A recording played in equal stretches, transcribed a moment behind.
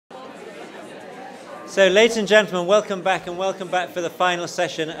So, ladies and gentlemen, welcome back, and welcome back for the final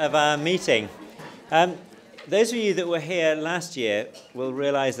session of our meeting. Those of you that were here last year will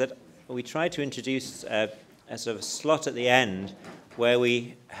realise that we tried to introduce a sort of slot at the end where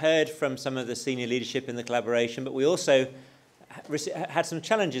we heard from some of the senior leadership in the collaboration, but we also had some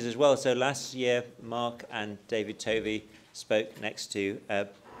challenges as well. So last year, Mark and David Tovey spoke next to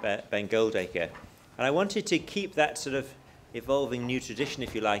Ben Goldacre. And I wanted to keep that sort of evolving new tradition,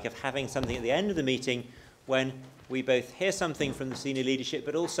 if you like, of having something at the end of the meeting when we both hear something from the senior leadership,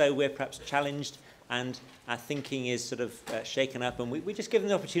 but also we're perhaps challenged and our thinking is sort of shaken up, and we just give them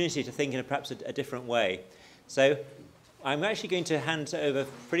the opportunity to think in perhaps a different way. So I'm actually going to hand over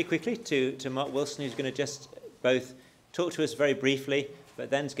pretty quickly to Mark Wilson, who's going to just both talk to us very briefly, but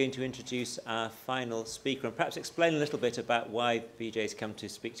then is going to introduce our final speaker and perhaps explain a little bit about why BJ's come to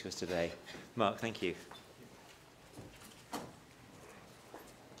speak to us today. Mark, thank you.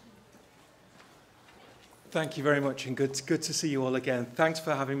 Thank you very much, and good to see you all again. Thanks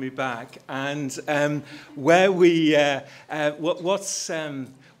for having me back. And what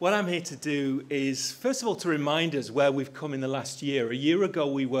I'm here to do is, first of all, to remind us where we've come in the last year. A year ago,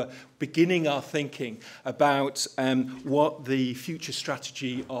 we were beginning our thinking about what the future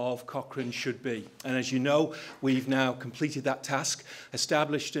strategy of Cochrane should be. And as you know, we've now completed that task,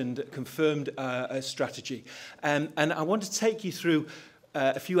 established and confirmed a strategy. And I want to take you through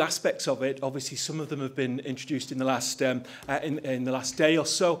a few aspects of it. Obviously, some of them have been introduced in the last in the last day or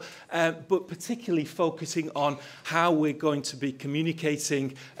so, but particularly focusing on how we're going to be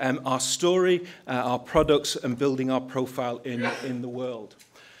communicating our story, our products, and building our profile in the world.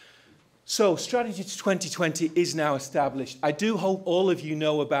 So, Strategy to 2020 is now established. I do hope all of you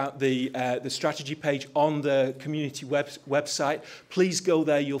know about the strategy page on the community website. Please go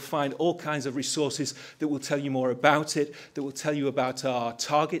there. You'll find all kinds of resources that will tell you more about it, that will tell you about our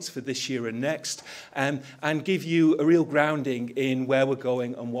targets for this year and next, and give you a real grounding in where we're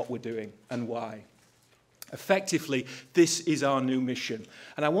going and what we're doing and why. Effectively, this is our new mission.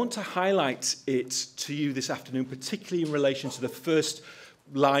 And I want to highlight it to you this afternoon, particularly in relation to the first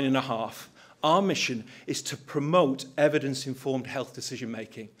line and a half. Our mission is to promote evidence-informed health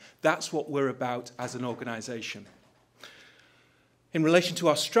decision-making. That's what we're about as an organisation. In relation to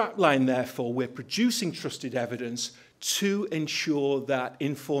our strapline, therefore, we're producing trusted evidence to ensure that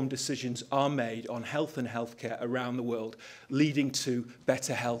informed decisions are made on health and healthcare around the world, leading to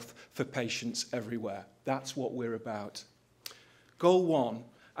better health for patients everywhere. That's what we're about. Goal 1,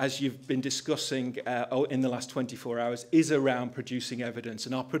 as you've been discussing in the last 24 hours, is around producing evidence.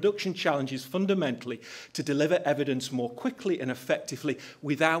 And our production challenge is fundamentally to deliver evidence more quickly and effectively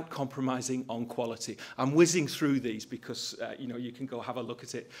without compromising on quality. I'm whizzing through these because you can go have a look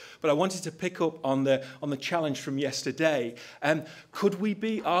at it. But I wanted to pick up on the challenge from yesterday. Should we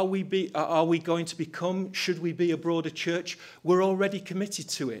be a broader church? We're already committed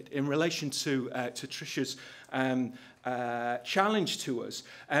to it in relation to Tricia's challenge to us.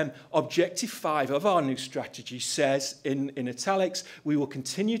 Objective 5 of our new strategy says, in italics, we will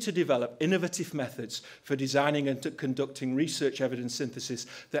continue to develop innovative methods for designing and conducting research evidence synthesis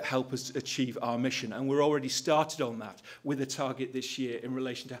that help us achieve our mission. And we're already started on that with a target this year in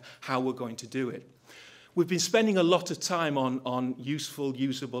relation to how we're going to do it. We've been spending a lot of time on useful,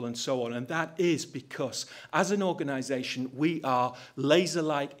 usable, and so on, and that is because, as an organisation, we are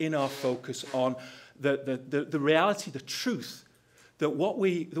laser-like in our focus on the reality, the truth, that what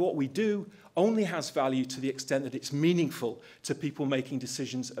we do only has value to the extent that it's meaningful to people making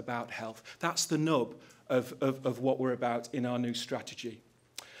decisions about health. That's the nub of what we're about in our new strategy.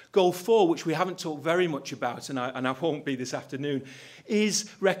 Goal 4, which we haven't talked very much about, and I won't be this afternoon, is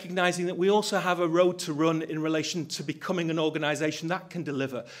recognising that we also have a road to run in relation to becoming an organisation that can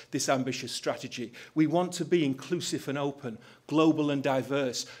deliver this ambitious strategy. We want to be inclusive and open, global and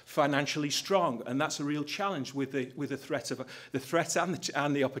diverse, financially strong, and that's a real challenge with the threat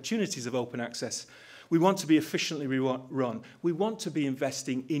and the opportunities of open access. We want to be efficiently run. We want to be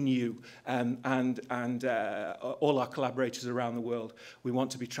investing in you and all our collaborators around the world. We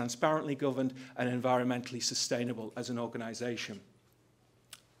want to be transparently governed and environmentally sustainable as an organisation.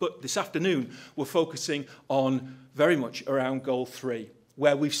 But this afternoon, we're focusing on very much around Goal 3,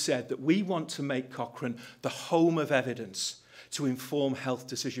 where we've said that we want to make Cochrane the home of evidence to inform health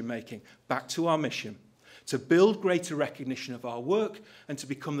decision-making. Back to our mission, to build greater recognition of our work and to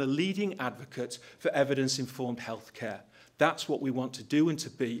become the leading advocate for evidence-informed healthcare. That's what we want to do and to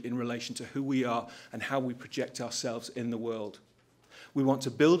be in relation to who we are and how we project ourselves in the world. We want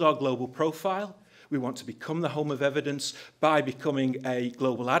to build our global profile. We want to become the home of evidence by becoming a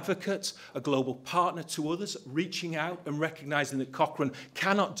global advocate, a global partner to others, reaching out and recognizing that Cochrane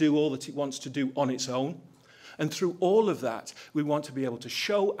cannot do all that it wants to do on its own. And through all of that, we want to be able to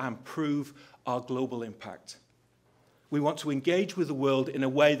show and prove our global impact. We want to engage with the world in a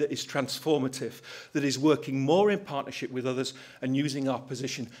way that is transformative, that is working more in partnership with others and using our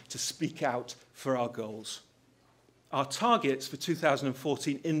position to speak out for our goals. Our targets for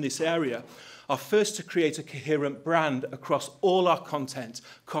 2014 in this area are first to create a coherent brand across all our content,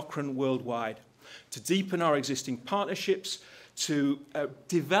 Cochrane worldwide, to deepen our existing partnerships, to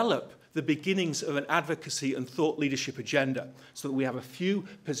develop the beginnings of an advocacy and thought leadership agenda, so that we have a few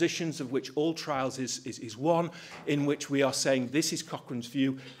positions of which all trials is one, in which we are saying this is Cochrane's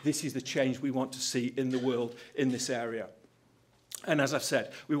view, this is the change we want to see in the world in this area. And as I've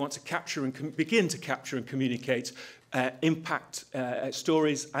said, we want to capture and begin to capture and communicate impact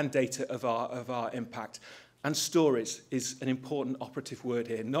stories and data of our impact. And stories is an important operative word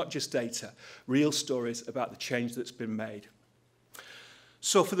here, not just data, real stories about the change that's been made.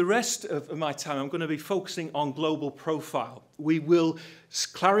 So for the rest of my time, I'm going to be focusing on global profile. We will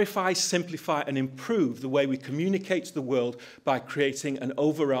clarify, simplify, and improve the way we communicate to the world by creating an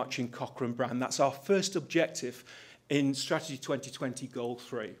overarching Cochrane brand. That's our first objective in Strategy 2020 Goal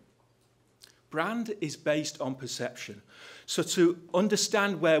 3. Brand is based on perception. So to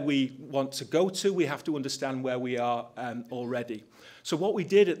understand where we want to go to, we have to understand where we are already. So what we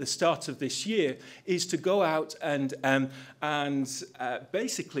did at the start of this year is to go out and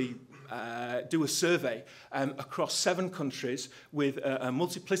basically do a survey across 7 countries with a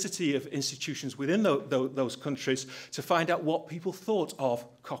multiplicity of institutions within those countries to find out what people thought of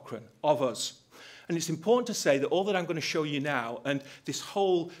Cochrane, of us. And it's important to say that all that I'm going to show you now, and this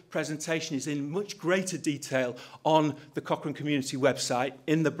whole presentation is in much greater detail on the Cochrane Community website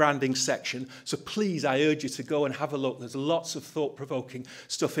in the branding section. So please, I urge you to go and have a look. There's lots of thought-provoking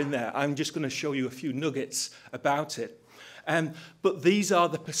stuff in there. I'm just going to show you a few nuggets about it. But these are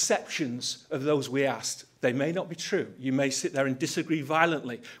the perceptions of those we asked. They may not be true. You may sit there and disagree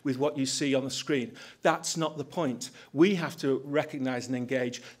violently with what you see on the screen. That's not the point. We have to recognize and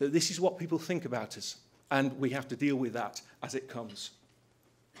engage that this is what people think about us, and we have to deal with that as it comes.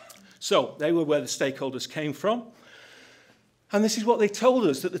 So they were where the stakeholders came from. And this is what they told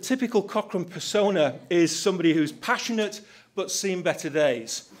us, that the typical Cochrane persona is somebody who's passionate but seen better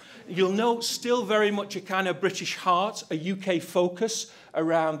days. You'll note still very much a kind of British heart, a UK focus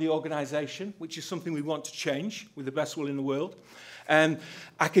around the organisation, which is something we want to change with the best will in the world.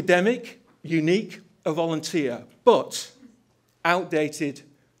 Academic, unique, a volunteer, but outdated,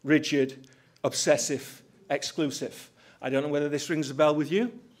 rigid, obsessive, exclusive. I don't know whether this rings a bell with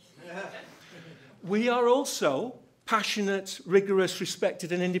you. We are also passionate, rigorous,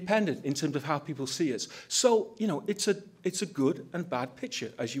 respected, and independent in terms of how people see us. So, you know, it's a good and bad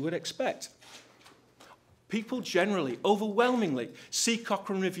picture, as you would expect. People generally, overwhelmingly, see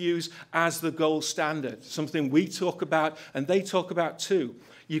Cochrane reviews as the gold standard, something we talk about and they talk about too.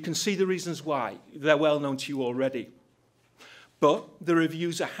 You can see the reasons why. They're well known to you already. But the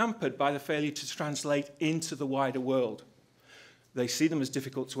reviews are hampered by the failure to translate into the wider world. They see them as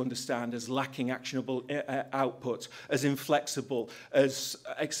difficult to understand, as lacking actionable output, as inflexible, as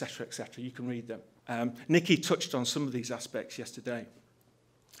etc., etc. You can read them. Nikki touched on some of these aspects yesterday.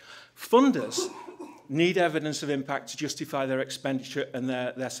 Funders need evidence of impact to justify their expenditure and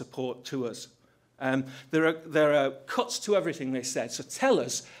their support to us. There are cuts to everything they said, so tell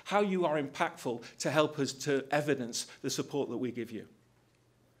us how you are impactful to help us to evidence the support that we give you.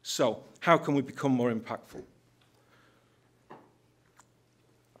 So, how can we become more impactful?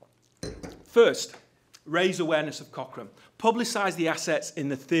 First, raise awareness of Cochrane. Publicise the assets in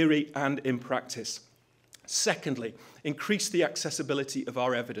the theory and in practice. Secondly, increase the accessibility of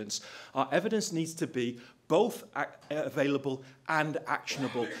our evidence. Our evidence needs to be both available and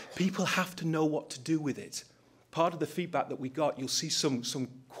actionable. People have to know what to do with it. Part of the feedback that we got, you'll see some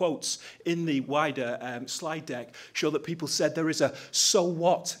quotes in the wider slide deck, show that people said there is a so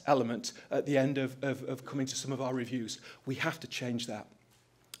what element at the end of coming to some of our reviews. We have to change that.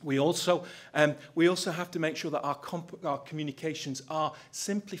 We also have to make sure that our communications are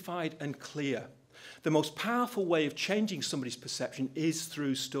simplified and clear. The most powerful way of changing somebody's perception is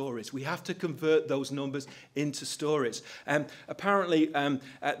through stories. We have to convert those numbers into stories. Apparently,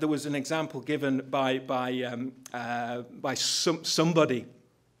 there was an example given by somebody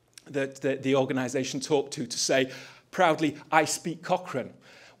that the organisation talked to say, proudly, I speak Cochrane.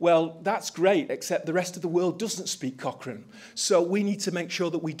 Well, that's great, except the rest of the world doesn't speak Cochrane. So we need to make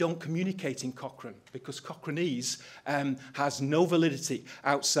sure that we don't communicate in Cochrane, because Cochranese has no validity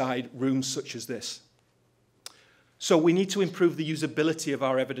outside rooms such as this. So we need to improve the usability of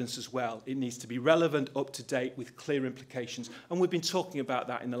our evidence as well. It needs to be relevant, up to date, with clear implications. And we've been talking about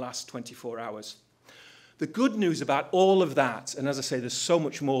that in the last 24 hours. The good news about all of that, and as I say, there's so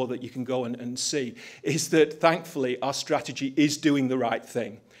much more that you can go and see, is that thankfully our strategy is doing the right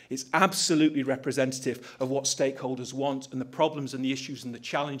thing. It's absolutely representative of what stakeholders want and the problems and the issues and the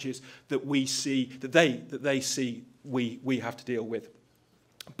challenges that we see, that they see we have to deal with.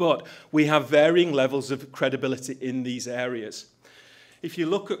 But we have varying levels of credibility in these areas. If you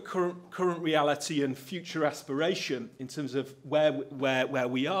look at current reality and future aspiration in terms of where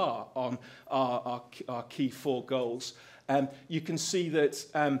we are on our key 4 goals, you can see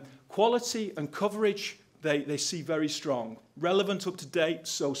that quality and coverage, they see very strong. Relevant, up to date,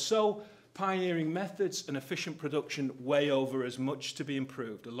 so-so. Pioneering methods and efficient production, way over, as much to be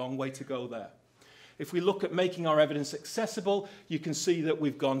improved. A long way to go there. If we look at making our evidence accessible, you can see that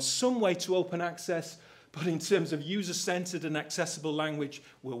we've gone some way to open access, but in terms of user-centered and accessible language,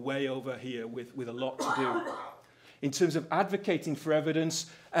 we're way over here with a lot to do. In terms of advocating for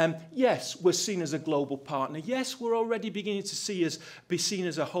evidence, yes, we're seen as a global partner. Yes, we're already beginning to be seen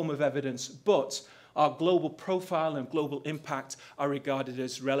as a home of evidence, but our global profile and global impact are regarded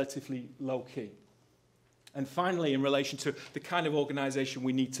as relatively low-key. And finally, in relation to the kind of organisation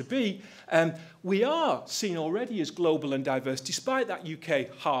we need to be, we are seen already as global and diverse, despite that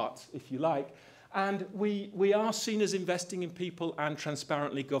UK heart, if you like. And we are seen as investing in people and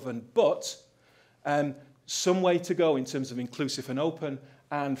transparently governed, but some way to go in terms of inclusive and open,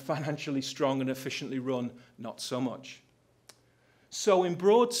 and financially strong and efficiently run, not so much. So in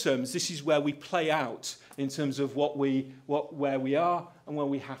broad terms, this is where we play out in terms of where we are and where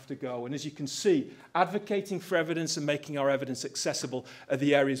we have to go. And as you can see, advocating for evidence and making our evidence accessible are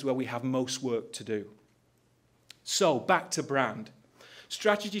the areas where we have most work to do. So back to brand.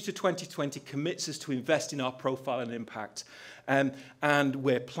 Strategy to 2020 commits us to invest in our profile and impact. And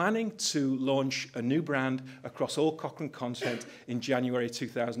we're planning to launch a new brand across all Cochrane content in January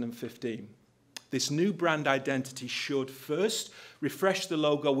 2015. This new brand identity should first refresh the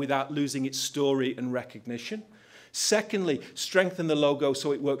logo without losing its story and recognition. Secondly, strengthen the logo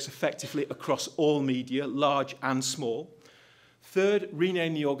so it works effectively across all media, large and small. Third,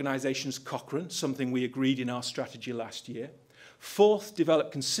 rename the organisation as Cochrane, something we agreed in our strategy last year. Fourth,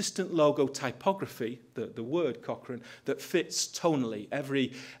 develop consistent logo typography, the word Cochrane, that fits tonally.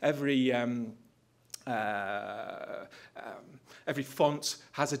 Every font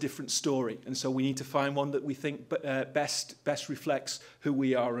has a different story, and so we need to find one that we think best reflects who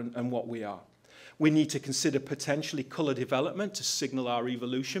we are and what we are. We need to consider potentially colour development to signal our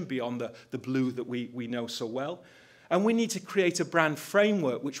evolution beyond the blue that we know so well. And we need to create a brand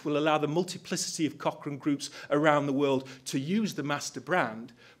framework which will allow the multiplicity of Cochrane groups around the world to use the master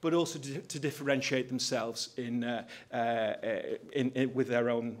brand, but also to differentiate themselves with their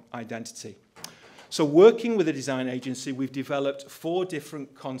own identity. So working with a design agency, we've developed 4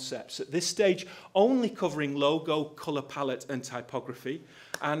 different concepts. At this stage, only covering logo, colour palette and typography.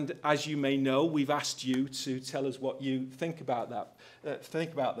 And as you may know, we've asked you to tell us what you think about them.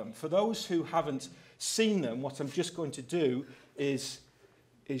 For those who haven't seen them, what I'm just going to do is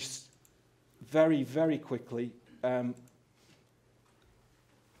very, very quickly, was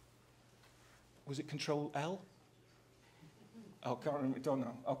it Control L? Oh, can't remember, don't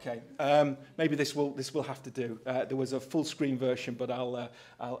know. Okay, maybe this will have to do. There was a full screen version, but I'll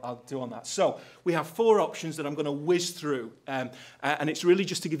do on that. So we have 4 options that I'm going to whiz through, and it's really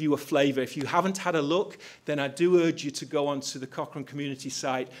just to give you a flavour. If you haven't had a look, then I do urge you to go onto the Cochrane community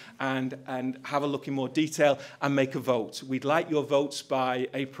site and have a look in more detail and make a vote. We'd like your votes by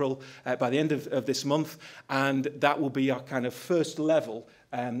April, by the end of this month, and that will be our kind of first level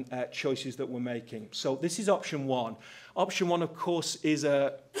choices that we're making. So this is option 1. Option 1, of course, is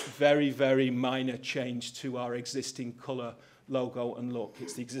a very, very minor change to our existing colour, logo and look.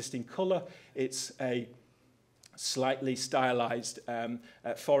 It's the existing colour. It's a slightly stylised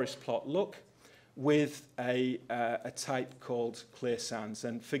forest plot look with a type called Clear Sans.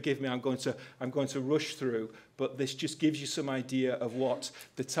 And forgive me, I'm going to rush through, but this just gives you some idea of what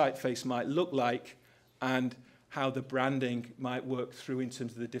the typeface might look like and how the branding might work through in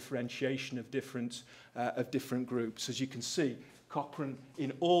terms of the differentiation of different groups. As you can see, Cochrane,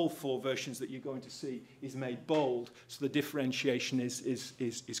 in all 4 versions that you're going to see, is made bold. So the differentiation is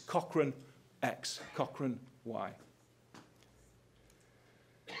Cochrane X, Cochrane Y.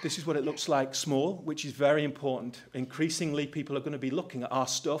 This is what it looks like small, which is very important. Increasingly, people are going to be looking at our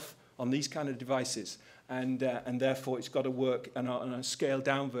stuff on these kind of devices, and therefore it's got to work on a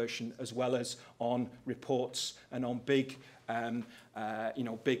scaled-down version as well as on reports and on big,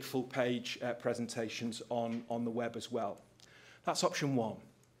 big full-page presentations on the web as well. That's option 1,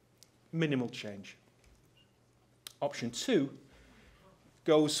 minimal change. Option 2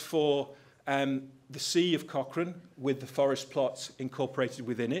 goes for the C of Cochrane with the forest plots incorporated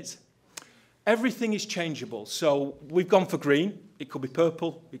within it. Everything is changeable. So we've gone for green. It could be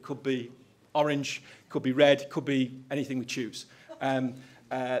purple. It could be orange. It could be red. It could be anything we choose.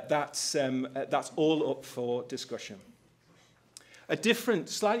 That's all up for discussion. A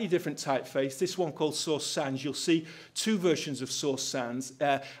slightly different typeface, this one called Source Sans. You'll see 2 versions of Source Sans,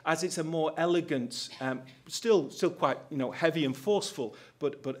 as it's a more elegant, still quite heavy and forceful,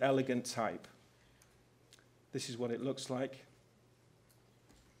 but elegant type. This is what it looks like.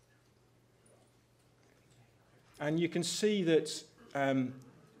 And you can see that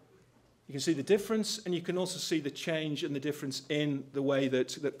you can see the difference, and you can also see the change and the difference in the way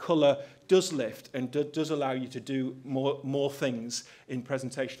that colour does lift and does allow you to do more things in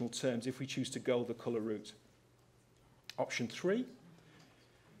presentational terms if we choose to go the colour route. Option 3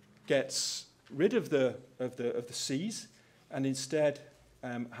 gets rid of the C's and instead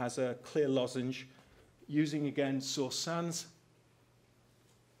has a clear lozenge using again Source Sans.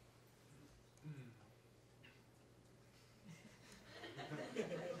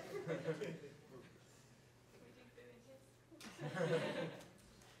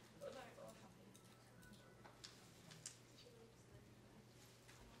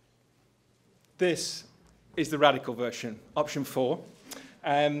 This is the radical version, option 4.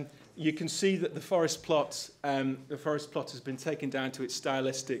 You can see that the forest plot has been taken down to its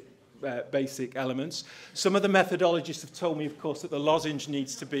stylistic basic elements. Some of the methodologists have told me, of course, that the lozenge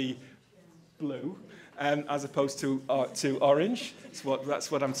needs to be blue as opposed to orange. That's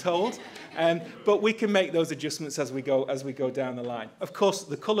what I'm told. But we can make those adjustments as we go down the line. Of course,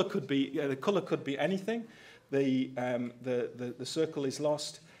 the colour could be anything. The circle is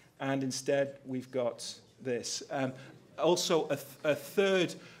lost. And instead, we've got this. Also, a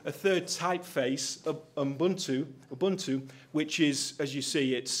third typeface, Ubuntu, which is, as you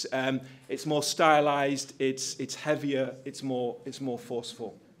see, it's more stylized, it's heavier, it's more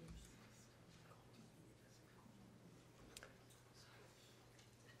forceful.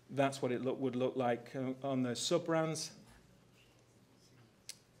 That's what it would look like on the sub-brands.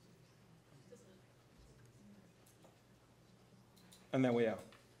 And there we are.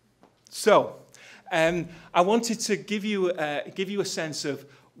 So, I wanted to give you a sense of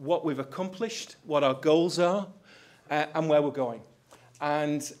what we've accomplished, what our goals are, and where we're going.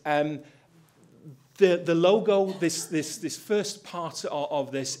 And the logo, this first part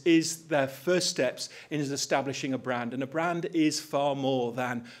of this is the first steps in establishing a brand. And a brand is far more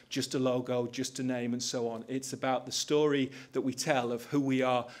than just a logo, just a name, and so on. It's about the story that we tell of who we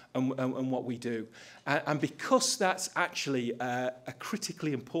are and what we do. And because that's actually a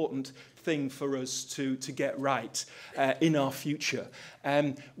critically important thing for us to get right in our future,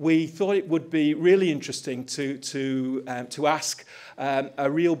 we thought it would be really interesting to ask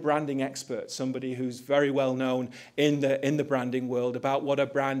a real branding expert, somebody who's very well known in the branding world, about what a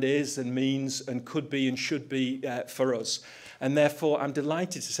brand is and means and could be and should be for us. And therefore, I'm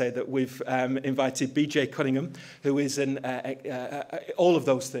delighted to say that we've invited BJ Cunningham, who is all of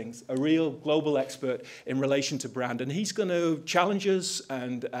those things, a real global expert in relation to brand. And he's going to challenge us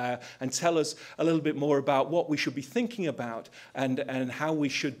and tell us a little bit more about what we should be thinking about and how we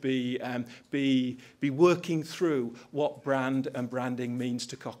should be working through what brand and branding means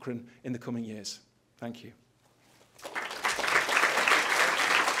to Cochrane in the coming years. Thank you.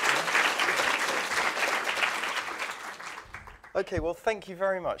 Okay, well, thank you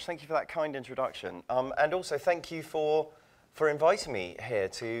very much. Thank you for that kind introduction. And also thank you for inviting me here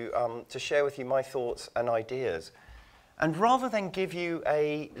to share with you my thoughts and ideas. And rather than give you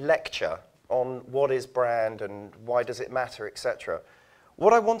a lecture on what is brand and why does it matter, etc.,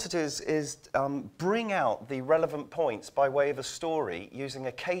 what I want to do is bring out the relevant points by way of a story using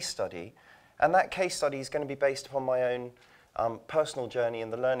a case study. And that case study is going to be based upon my own personal journey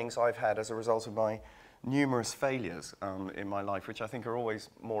and the learnings I've had as a result of my numerous failures in my life, which I think are always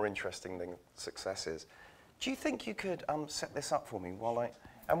more interesting than successes. Do you think you could set this up for me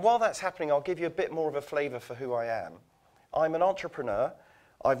while that's happening, I'll give you a bit more of a flavour for who I am. I'm an entrepreneur.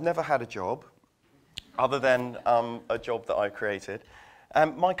 I've never had a job other than a job that I created.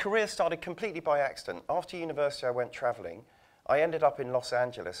 My career started completely by accident. After university, I went travelling. I ended up in Los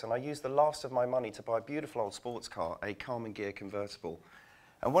Angeles, and I used the last of my money to buy a beautiful old sports car, a Carmen Gear convertible.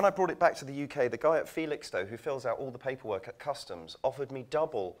 And when I brought it back to the UK, the guy at Felixstowe, who fills out all the paperwork at customs, offered me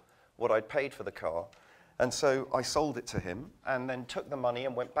double what I'd paid for the car. And so I sold it to him and then took the money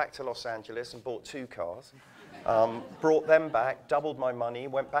and went back to Los Angeles and bought 2 cars. Brought them back, doubled my money,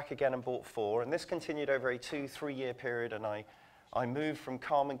 went back again and bought 4. And this continued over a 2-3 year period. And I moved from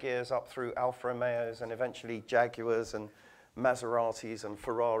Karmann gears up through Alfa Romeos and eventually Jaguars and Maseratis and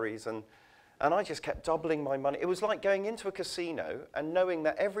Ferraris. And I just kept doubling my money. It was like going into a casino and knowing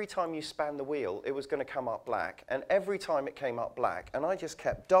that every time you span the wheel, it was going to come up black. And every time it came up black. And I just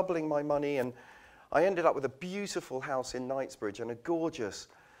kept doubling my money. And I ended up with a beautiful house in Knightsbridge and a gorgeous,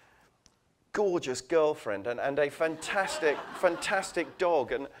 gorgeous girlfriend and a fantastic, fantastic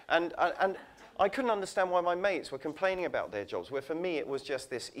dog. And I couldn't understand why my mates were complaining about their jobs, where for me it was just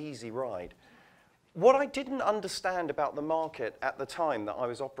this easy ride. What I didn't understand about the market at the time that I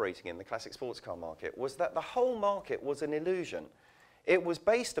was operating in, the classic sports car market, was that the whole market was an illusion. It was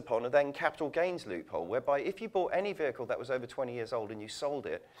based upon a then capital gains loophole, whereby if you bought any vehicle that was over 20 years old and you sold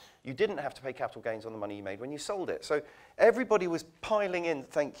it, you didn't have to pay capital gains on the money you made when you sold it. So everybody was piling in,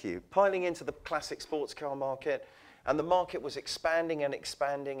 piling into the classic sports car market, and the market was expanding and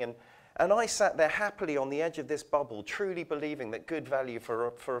expanding, and I sat there happily on the edge of this bubble, truly believing that good value for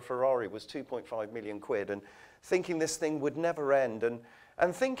a Ferrari was 2.5 million quid, and thinking this thing would never end, and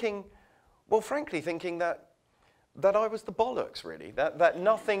thinking, well, frankly, thinking that I was the bollocks, really, that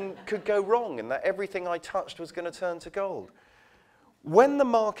nothing could go wrong, and that everything I touched was going to turn to gold. When the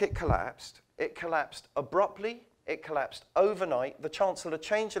market collapsed, it collapsed abruptly, it collapsed overnight. The Chancellor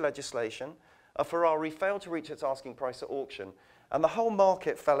changed the legislation, a Ferrari failed to reach its asking price at auction, and the whole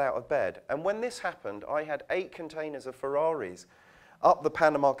market fell out of bed. And when this happened, I had 8 containers of Ferraris up the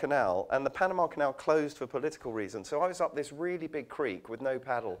Panama Canal, and the Panama Canal closed for political reasons. So I was up this really big creek with no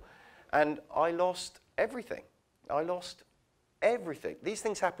paddle, and I lost everything. I lost everything. These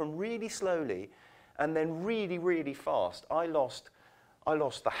things happen really slowly and then really, really fast. I lost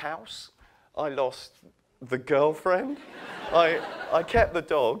the house. I lost the girlfriend. I kept the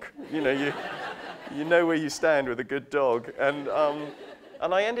dog. You know where you stand with a good dog. And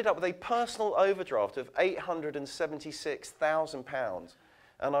I ended up with a personal overdraft of £876,000.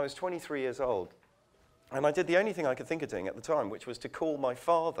 And I was 23 years old. And I did the only thing I could think of doing at the time, which was to call my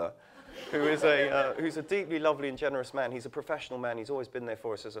father, who's a deeply lovely and generous man. He's a professional man. He's always been there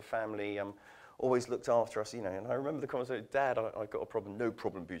for us as a family, always looked after us, And I remember the conversation, Dad, I've got a problem. No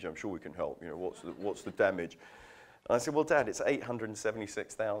problem, BJ, I'm sure we can help. What's the damage? And I said, well, Dad, it's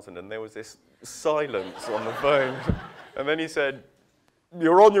 876,000. And there was this silence on the phone. And then he said,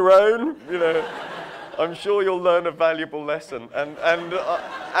 you're on your own, I'm sure you'll learn a valuable lesson. And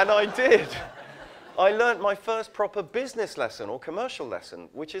I did. I learnt my first proper business lesson or commercial lesson,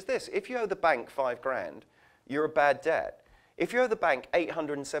 which is this. If you owe the bank 5 grand, you're a bad debt. If you owe the bank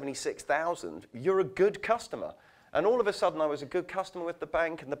 876,000, you're a good customer. And all of a sudden, I was a good customer with the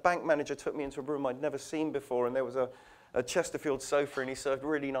bank, and the bank manager took me into a room I'd never seen before, and there was a Chesterfield sofa, and he served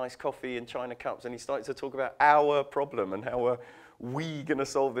really nice coffee in china cups, and he started to talk about our problem and how we going to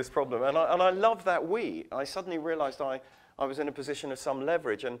solve this problem. And I loved that we. I suddenly realized I was in a position of some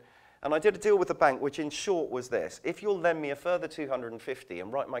leverage, and I did a deal with the bank, which in short was this. If you'll lend me a further 250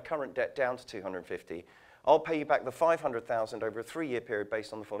 and write my current debt down to 250, I'll pay you back the 500,000 over a 3-year period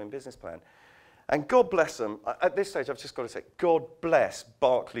based on the following business plan. And God bless them. At this stage, I've just got to say, God bless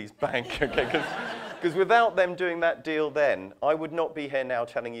Barclays Bank, okay? Because without them doing that deal then, I would not be here now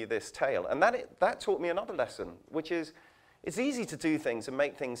telling you this tale. And that taught me another lesson, which is it's easy to do things and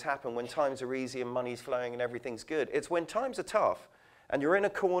make things happen when times are easy and money's flowing and everything's good. It's when times are tough and you're in a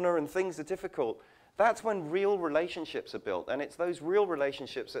corner and things are difficult, that's when real relationships are built. And it's those real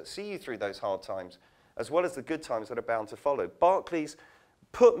relationships that see you through those hard times, as well as the good times that are bound to follow. Barclays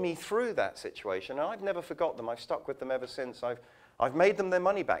put me through that situation, and I've never forgot them. I've stuck with them ever since. I've made them their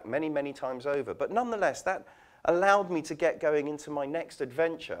money back many, many times over. But nonetheless, that allowed me to get going into my next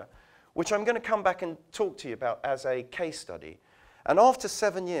adventure, which I'm going to come back and talk to you about as a case study. And after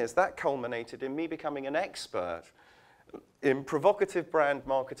 7 years, that culminated in me becoming an expert in provocative brand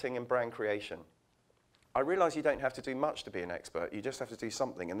marketing and brand creation. I realized you don't have to do much to be an expert. You just have to do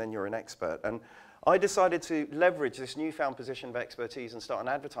something, and then you're an expert. And I decided to leverage this newfound position of expertise and start an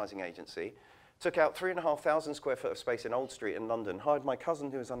advertising agency. Took out 3,500 square foot of space in Old Street in London, hired my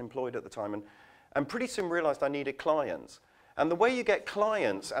cousin who was unemployed at the time, and pretty soon realized I needed clients. And the way you get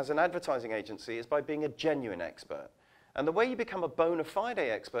clients as an advertising agency is by being a genuine expert. And the way you become a bona fide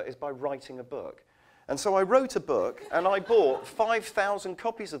expert is by writing a book. And so I wrote a book, and I bought 5,000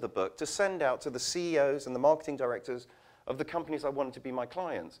 copies of the book to send out to the CEOs and the marketing directors of the companies I wanted to be my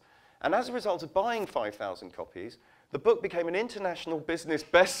clients. And as a result of buying 5,000 copies, The book became an international business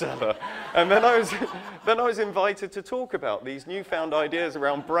bestseller. And then I was invited to talk about these newfound ideas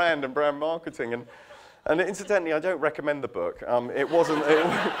around brand and brand marketing. And incidentally, I don't recommend the book. It wasn't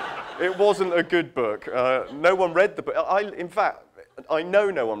a good book. No one read the book. In fact, I know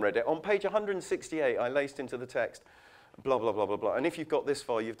no one read it. On page 168, I laced into the text, blah, blah, blah, blah, blah. And if you've got this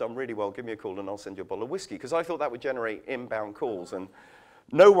far, you've done really well. Give me a call and I'll send you a bottle of whiskey. Because I thought that would generate inbound calls. And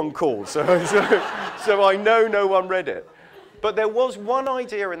no one called. So I know no one read it. But there was one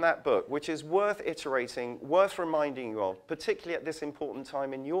idea in that book which is worth iterating, worth reminding you of, particularly at this important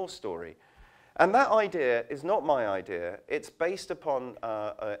time in your story. And that idea is not my idea. It's based upon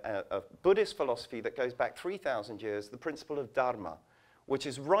a Buddhist philosophy that goes back 3,000 years, the principle of Dharma, which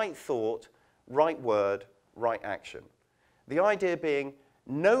is right thought, right word, right action. The idea being,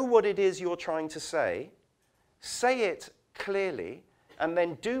 know what it is you're trying to say it clearly, and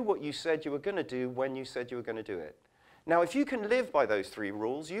then do what you said you were going to do when you said you were going to do it. Now, if you can live by those 3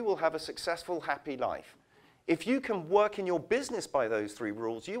 rules, you will have a successful, happy life. If you can work in your business by those 3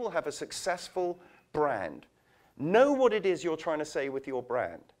 rules, you will have a successful brand. Know what it is you're trying to say with your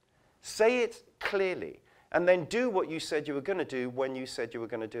brand. Say it clearly, and then do what you said you were going to do when you said you were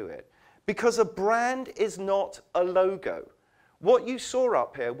going to do it. Because a brand is not a logo. What you saw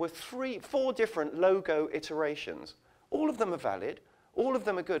up here were 4 different logo iterations. All of them are valid. All of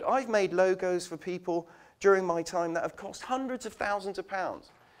them are good. I've made logos for people during my time that have cost hundreds of thousands of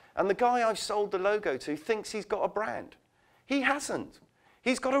pounds. And the guy I've sold the logo to thinks he's got a brand. He hasn't.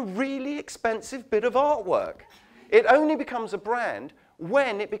 He's got a really expensive bit of artwork. It only becomes a brand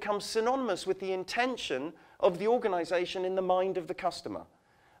when it becomes synonymous with the intention of the organization in the mind of the customer.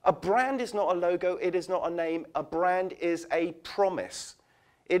 A brand is not a logo. It is not a name. A brand is a promise.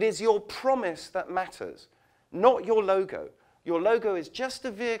 It is your promise that matters, not your logo. Your logo is just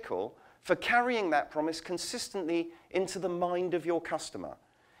a vehicle for carrying that promise consistently into the mind of your customer.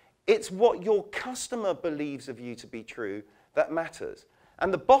 It's what your customer believes of you to be true that matters.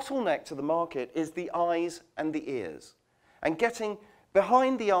 And the bottleneck to the market is the eyes and the ears. And getting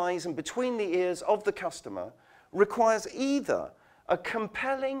behind the eyes and between the ears of the customer requires either a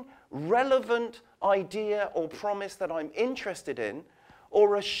compelling, relevant idea or promise that I'm interested in,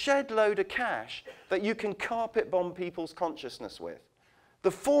 or a shed load of cash that you can carpet bomb people's consciousness with.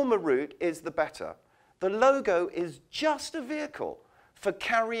 The former route is the better. The logo is just a vehicle for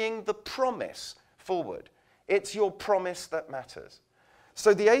carrying the promise forward. It's your promise that matters.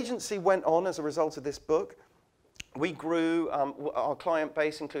 So the agency went on as a result of this book. We grew, our client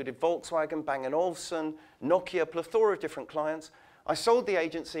base included Volkswagen, Bang & Olufsen, Nokia, a plethora of different clients. I sold the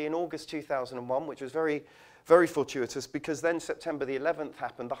agency in August 2001, which was very fortuitous, because then September the 11th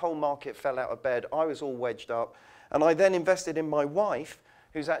happened, the whole market fell out of bed, I was all wedged up, and I then invested in my wife,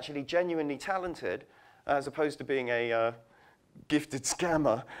 who's actually genuinely talented, as opposed to being a gifted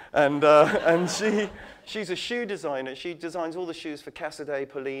scammer, and she's a shoe designer. She designs all the shoes for Cassidy,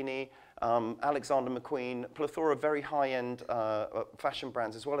 Polini, Alexander McQueen, plethora of very high-end fashion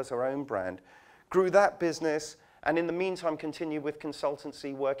brands, as well as her own brand. Grew that business, and in the meantime continued with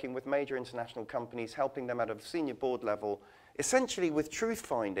consultancy, working with major international companies, helping them at a senior board level, essentially with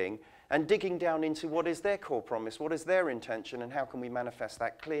truth-finding and digging down into what is their core promise, what is their intention, and how can we manifest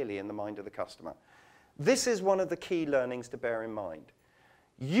that clearly in the mind of the customer. This is one of the key learnings to bear in mind.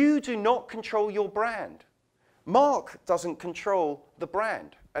 You do not control your brand. Mark doesn't control the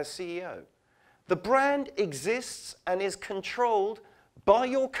brand as CEO. The brand exists and is controlled by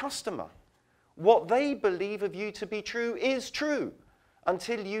your customer. What they believe of you to be true is true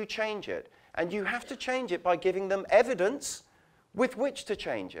until you change it. And you have to change it by giving them evidence with which to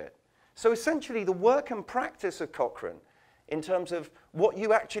change it. So essentially, the work and practice of Cochrane, in terms of what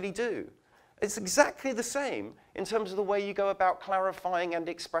you actually do, it's exactly the same in terms of the way you go about clarifying and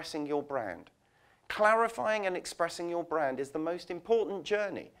expressing your brand. Clarifying and expressing your brand is the most important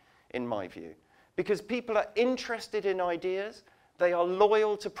journey, in my view, because people are interested in ideas, they are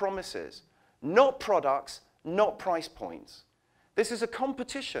loyal to promises, not products, not price points. This is a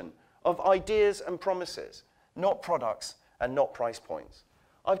competition of ideas and promises, not products and not price points.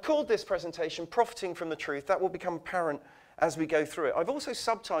 I've called this presentation Profiting from the Truth. That will become apparent as we go through it. I've also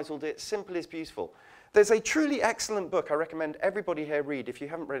subtitled it Simple is Beautiful. There's a truly excellent book I recommend everybody here read if you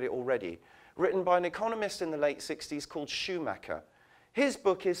haven't read it already, written by an economist in the late 60s called Schumacher. His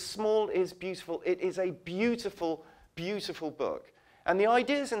book is Small is Beautiful. It is a beautiful, beautiful book. And the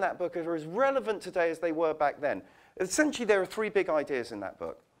ideas in that book are as relevant today as they were back then. Essentially, there are 3 big ideas in that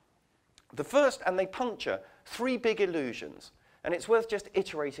book. The first, and they puncture 3 big illusions. And it's worth just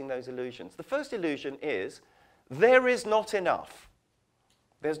iterating those illusions. The first illusion is, there is not enough.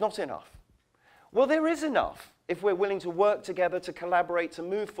 There's not enough. Well, there is enough if we're willing to work together, to collaborate, to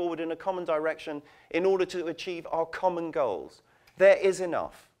move forward in a common direction in order to achieve our common goals. There is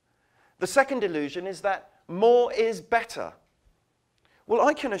enough. The second illusion is that more is better. Well,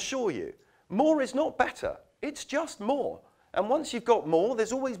 I can assure you, more is not better. It's just more. And once you've got more,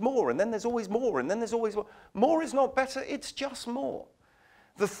 there's always more, and then there's always more, and then there's always more. More is not better, it's just more.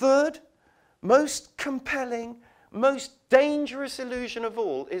 The third, most compelling, most dangerous illusion of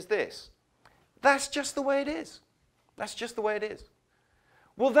all is this. That's just the way it is. That's just the way it is.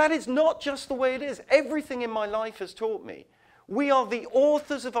 Well, that is not just the way it is. Everything in my life has taught me. We are the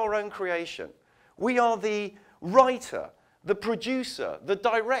authors of our own creation. We are the writer, the producer, the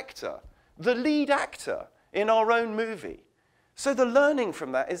director, the lead actor in our own movie. So the learning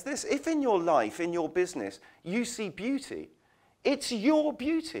from that is this. If in your life, in your business, you see beauty, it's your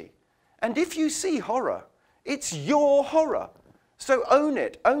beauty. And if you see horror, it's your horror. So own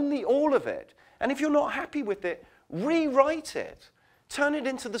it, own all of it. And if you're not happy with it, rewrite it. Turn it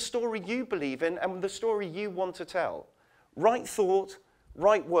into the story you believe in and the story you want to tell. Right thought,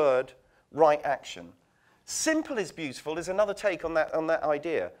 right word, right action. Simple is beautiful is another take on that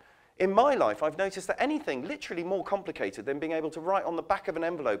idea. In my life, I've noticed that anything literally more complicated than being able to write on the back of an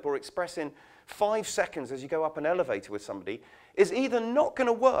envelope or express in 5 seconds as you go up an elevator with somebody is either not going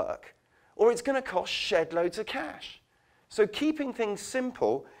to work or it's going to cost shed loads of cash. So keeping things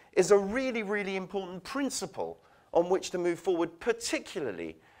simple is a really, really important principle on which to move forward,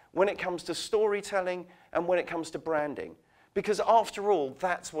 particularly when it comes to storytelling and when it comes to branding. Because after all,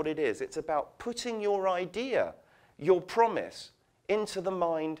 that's what it is. It's about putting your idea, your promise, into the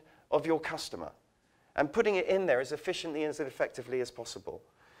mind of your customer and putting it in there as efficiently and as effectively as possible.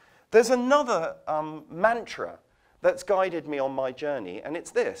 There's another mantra that's guided me on my journey, and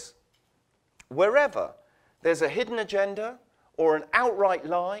it's this. Wherever there's a hidden agenda or an outright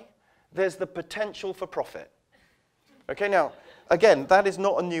lie, there's the potential for profit. Okay, now, again, that is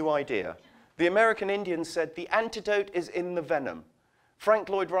not a new idea. The American Indians said the antidote is in the venom. Frank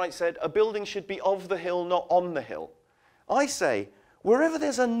Lloyd Wright said a building should be of the hill, not on the hill. I say, wherever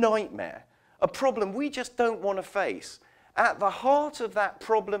there's a nightmare, a problem we just don't want to face, at the heart of that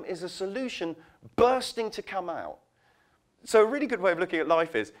problem is a solution bursting to come out. So a really good way of looking at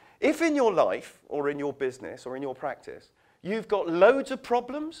life is, if in your life, or in your business, or in your practice, you've got loads of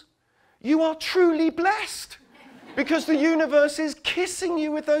problems, you are truly blessed. Because the universe is kissing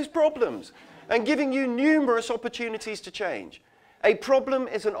you with those problems and giving you numerous opportunities to change. A problem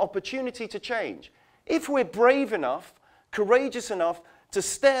is an opportunity to change. If we're brave enough, courageous enough to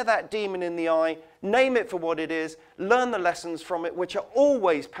stare that demon in the eye, name it for what it is, learn the lessons from it, which are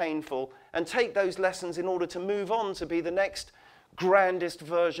always painful, and take those lessons in order to move on to be the next grandest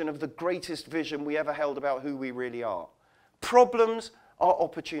version of the greatest vision we ever held about who we really are. Problems are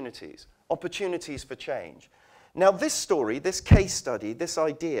opportunities, opportunities for change. Now this story, this case study, this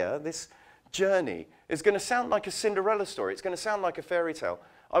idea, this journey is going to sound like a Cinderella story. It's going to sound like a fairy tale.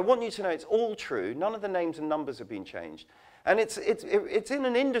 I want you to know it's all true. None of the names and numbers have been changed. And it's in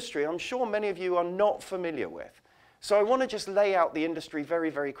an industry I'm sure many of you are not familiar with. So I want to just lay out the industry very,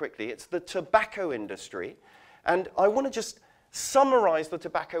 very quickly. It's the tobacco industry. And I want to just summarize the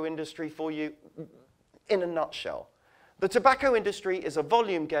tobacco industry for you in a nutshell. The tobacco industry is a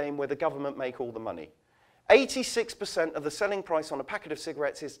volume game where the government make all the money. 86% of the selling price on a packet of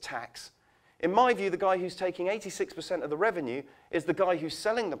cigarettes is tax. In my view, the guy who's taking 86% of the revenue is the guy who's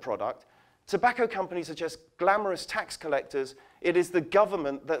selling the product. Tobacco companies are just glamorous tax collectors. It is the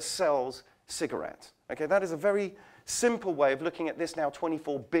government that sells cigarettes. Okay, that is a very simple way of looking at this now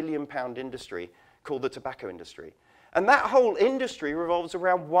 £24 billion industry called the tobacco industry. And that whole industry revolves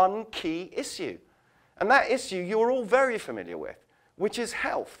around one key issue. And that issue you're all very familiar with, which is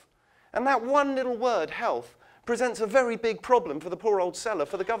health. And that one little word, health, presents a very big problem for the poor old seller,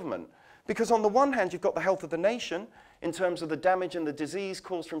 for the government. Because on the one hand, you've got the health of the nation in terms of the damage and the disease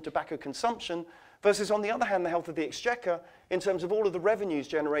caused from tobacco consumption, versus on the other hand, the health of the exchequer in terms of all of the revenues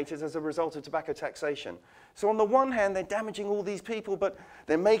generated as a result of tobacco taxation. So on the one hand, they're damaging all these people, but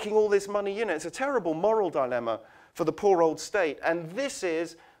they're making all this money. You know, it's a terrible moral dilemma for the poor old state. And this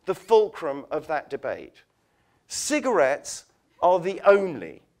is the fulcrum of that debate. Cigarettes are the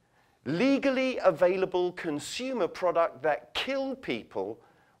only legally available consumer product that kill people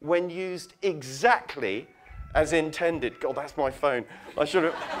when used exactly as intended. God, that's my phone. I should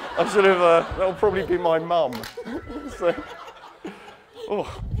have, that'll probably be my mum. So,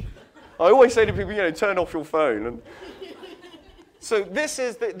 oh. I always say to people, you know, turn off your phone. And so this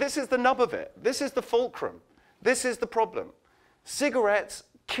is the nub of it. This is the fulcrum. This is the problem. Cigarettes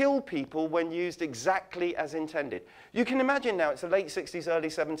kill people when used exactly as intended. You can imagine now, it's the late 60s, early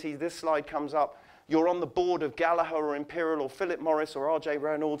 70s, this slide comes up. You're on the board of Gallagher or Imperial or Philip Morris or R.J.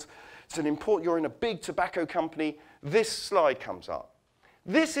 Reynolds. You're in a big tobacco company. This slide comes up.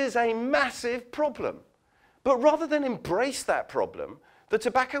 This is a massive problem. But rather than embrace that problem, the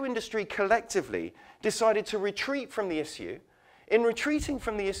tobacco industry collectively decided to retreat from the issue. In retreating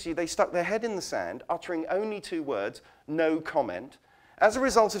from the issue, they stuck their head in the sand, uttering only 2 words, no comment. As a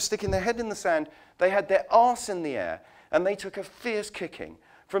result of sticking their head in the sand, they had their arse in the air, and they took a fierce kicking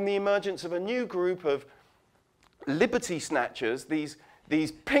from the emergence of a new group of liberty snatchers, these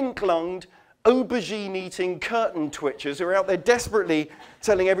pink-lunged, aubergine-eating curtain twitchers who are out there desperately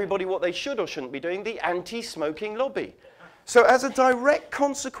telling everybody what they should or shouldn't be doing, the anti-smoking lobby. So as a direct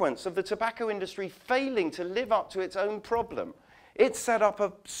consequence of the tobacco industry failing to live up to its own problem, it set up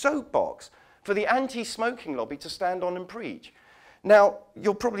a soapbox for the anti-smoking lobby to stand on and preach. Now,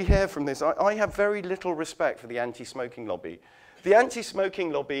 you'll probably hear from this, I have very little respect for the anti-smoking lobby. The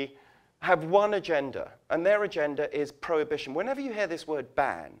anti-smoking lobby have one agenda, and their agenda is prohibition. Whenever you hear this word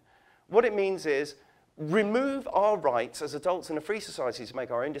ban, what it means is remove our rights as adults in a free society to make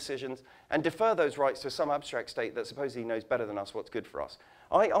our own decisions and defer those rights to some abstract state that supposedly knows better than us what's good for us.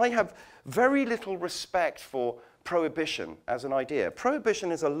 I have very little respect for prohibition as an idea.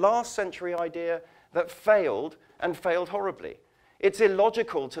 Prohibition is a last century idea that failed and failed horribly. It's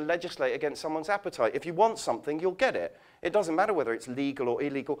illogical to legislate against someone's appetite. If you want something, you'll get it. It doesn't matter whether it's legal or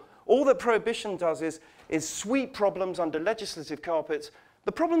illegal. All that prohibition does is sweep problems under legislative carpets.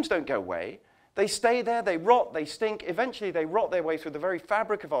 The problems don't go away. They stay there, they rot, they stink. Eventually, they rot their way through the very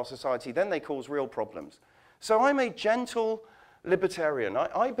fabric of our society. Then they cause real problems. So I'm a gentle libertarian.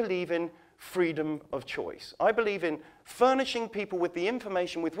 I believe in freedom of choice. I believe in furnishing people with the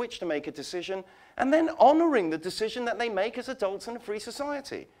information with which to make a decision and then honoring the decision that they make as adults in a free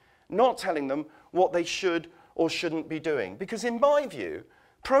society, not telling them what they should or shouldn't be doing. Because in my view,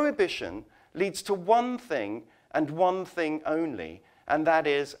 prohibition leads to one thing and one thing only, and that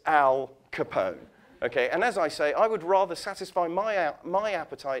is Al Capone. Okay? And as I say, I would rather satisfy my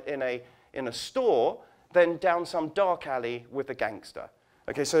appetite in a store than down some dark alley with a gangster.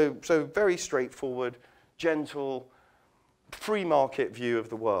 Okay, so very straightforward, gentle, free market view of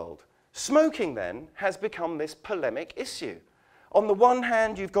the world. Smoking then has become this polemic issue. On the one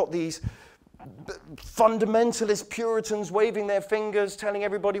hand, you've got these fundamentalist Puritans waving their fingers, telling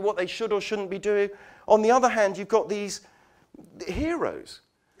everybody what they should or shouldn't be doing. On the other hand, you've got these heroes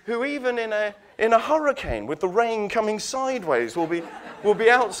who even in a hurricane with the rain coming sideways will be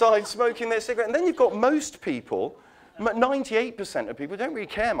outside smoking their cigarette. And then you've got most people, 98% of people don't really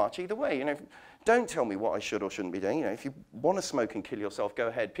care much either way. You know, don't tell me what I should or shouldn't be doing. You know, if you want to smoke and kill yourself, go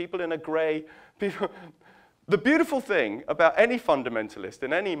ahead. People in a grey, the beautiful thing about any fundamentalist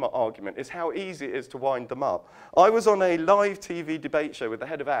in any argument is how easy it is to wind them up. I was on a live TV debate show with the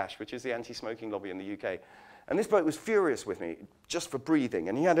head of ASH, which is the anti-smoking lobby in the UK. And this bloke was furious with me just for breathing.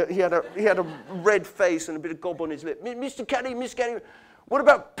 And he had a red face and a bit of gob on his lip. Mr. Cunningham, what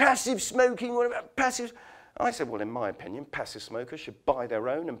about passive smoking? What about passive? I said, well, in my opinion, passive smokers should buy their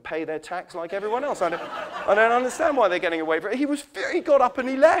own and pay their tax like everyone else. I don't understand why they're getting away with it. He got up and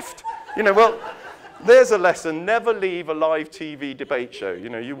he left. You know, well, there's a lesson. Never leave a live TV debate show. You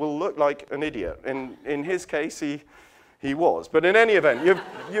know, you will look like an idiot. In his case, he was. But in any event,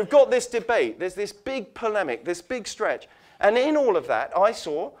 you've got this debate. There's this big polemic, this big stretch. And in all of that, I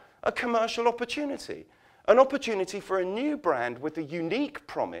saw a commercial opportunity. An opportunity for a new brand with a unique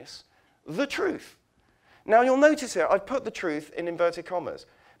promise, the truth. Now, you'll notice here, I've put the truth in inverted commas.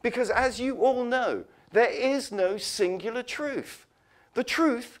 Because as you all know, there is no singular truth. The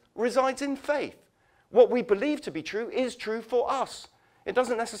truth resides in faith. What we believe to be true is true for us. It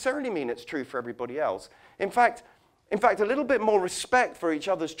doesn't necessarily mean it's true for everybody else. In fact, a little bit more respect for each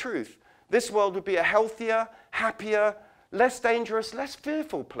other's truth, this world would be a healthier, happier, less dangerous, less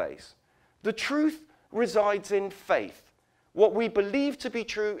fearful place. The truth resides in faith. What we believe to be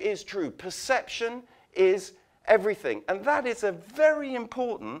true is true. Perception is everything. And that is a very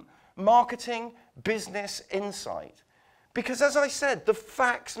important marketing business insight. Because as I said, the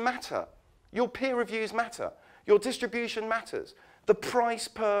facts matter. Your peer reviews matter. Your distribution matters. The price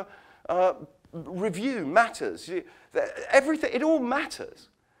per review matters. Everything, it all matters.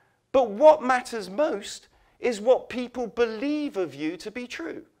 But what matters most is what people believe of you to be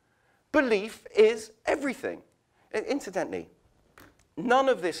true. Belief is everything. Incidentally, none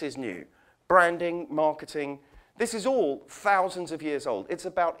of this is new. Branding, marketing, this is all thousands of years old. It's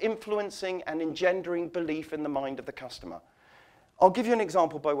about influencing and engendering belief in the mind of the customer. I'll give you an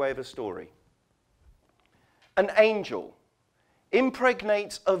example by way of a story. An angel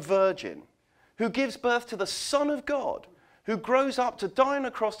impregnates a virgin, who gives birth to the Son of God, who grows up to die on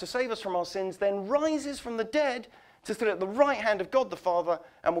a cross to save us from our sins, then rises from the dead to sit at the right hand of God the Father,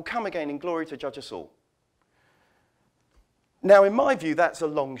 and will come again in glory to judge us all. Now, in my view, that's a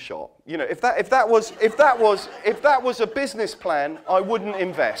long shot. You know, if that was a business plan, I wouldn't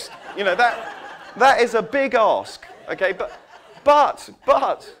invest. You know, that is a big ask. Okay, but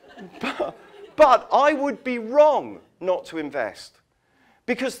I would be wrong not to invest,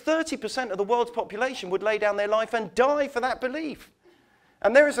 because 30% of the world's population would lay down their life and die for that belief.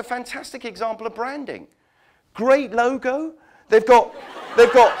 And there is a fantastic example of branding. Great logo. They've got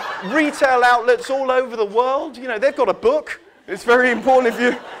retail outlets all over the world. You know, they've got a book. It's very important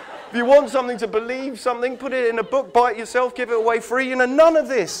if you want something to believe something, put it in a book, buy it yourself, give it away free. You know, none of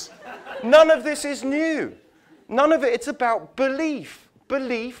this is new. None of it. It's about belief.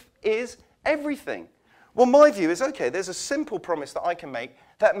 Belief is everything. Well, my view is, okay, there's a simple promise that I can make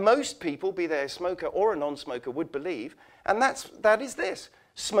that most people, be they a smoker or a non-smoker, would believe, and that is this: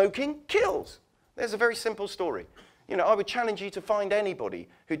 smoking kills. There's a very simple story. You know, I would challenge you to find anybody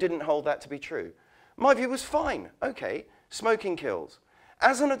who didn't hold that to be true. My view was fine. Okay, smoking kills.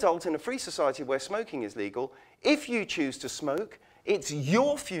 As an adult in a free society where smoking is legal, if you choose to smoke, it's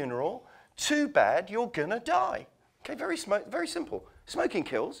your funeral. Too bad, you're gonna die. Okay, very simple. Smoking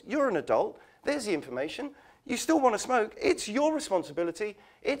kills. You're an adult. There's the information. You still want to smoke. It's your responsibility.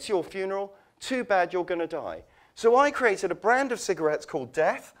 It's your funeral. Too bad, you're gonna die. So I created a brand of cigarettes called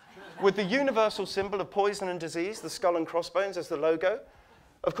Death, with the universal symbol of poison and disease, the skull and crossbones, as the logo.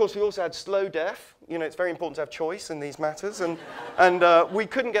 Of course, we also had slow death. You know, it's very important to have choice in these matters. And we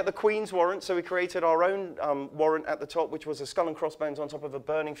couldn't get the Queen's warrant, so we created our own warrant at the top, which was a skull and crossbones on top of a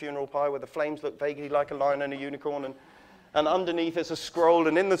burning funeral pyre where the flames look vaguely like a lion and a unicorn. And underneath is a scroll,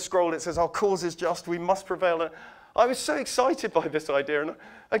 and in the scroll it says, "Our cause is just, we must prevail." And I was so excited by this idea. And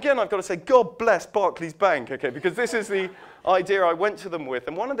again, I've got to say, God bless Barclays Bank, okay, because this is the idea I went to them with.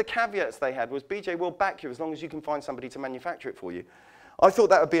 And one of the caveats they had was, BJ, we'll back you as long as you can find somebody to manufacture it for you. I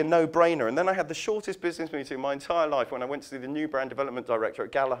thought that would be a no-brainer. And then I had the shortest business meeting of my entire life when I went to see the new brand development director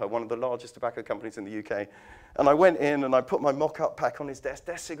at Gallagher, one of the largest tobacco companies in the UK. And I went in and I put my mock-up pack on his desk.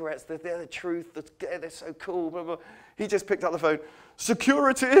 They're cigarettes, they're the truth, they're so cool, blah, blah. He just picked up the phone,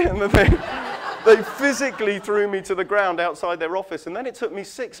 security, and then they physically threw me to the ground outside their office. And then it took me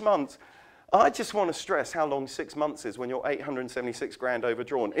 6 months. I just want to stress how long 6 months is when you're 876 grand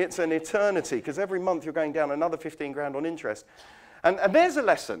overdrawn. It's an eternity, because every month you're going down another 15 grand on interest. And there's a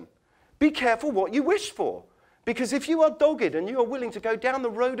lesson. Be careful what you wish for. Because if you are dogged and you are willing to go down the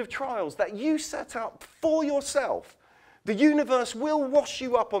road of trials that you set up for yourself, the universe will wash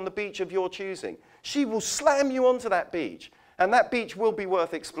you up on the beach of your choosing. She will slam you onto that beach, and that beach will be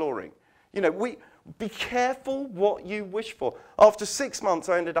worth exploring. You know, be careful what you wish for. After 6 months,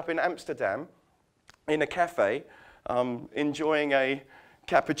 I ended up in Amsterdam in a cafe, enjoying a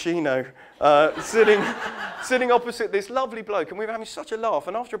cappuccino, sitting opposite this lovely bloke, and we were having such a laugh.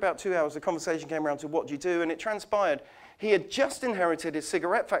 And after about 2 hours, the conversation came around to what do you do, and it transpired he had just inherited his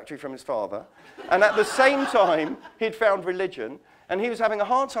cigarette factory from his father, and at the same time, he'd found religion, and he was having a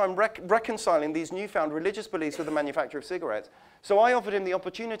hard time reconciling these newfound religious beliefs with the manufacture of cigarettes. So I offered him the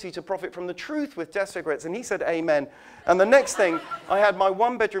opportunity to profit from the truth with Death cigarettes, and he said amen. And the next thing, I had my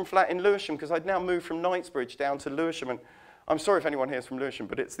one-bedroom flat in Lewisham, because I'd now moved from Knightsbridge down to Lewisham, and I'm sorry if anyone here is from Lewisham,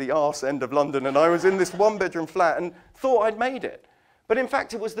 but it's the arse end of London, and I was in this one-bedroom flat and thought I'd made it. But in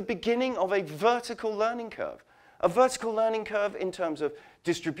fact, it was the beginning of a vertical learning curve. A vertical learning curve in terms of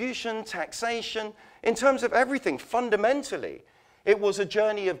distribution, taxation, in terms of everything. Fundamentally, it was a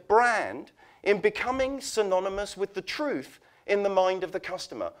journey of brand in becoming synonymous with the truth in the mind of the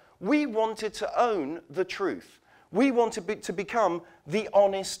customer. We wanted to own the truth. We wanted to become the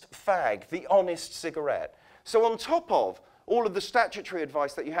honest fag, the honest cigarette. So on top of all of the statutory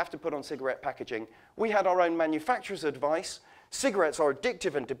advice that you have to put on cigarette packaging, we had our own manufacturer's advice. Cigarettes are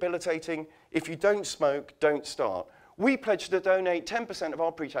addictive and debilitating. If you don't smoke, don't start. We pledged to donate 10% of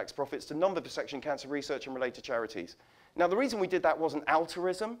our pre-tax profits to non-vivisection cancer research and related charities. Now, the reason we did that wasn't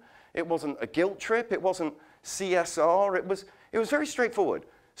altruism. It wasn't a guilt trip. It wasn't CSR. It was very straightforward.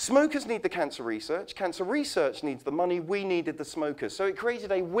 Smokers need the cancer research needs the money, we needed the smokers. So it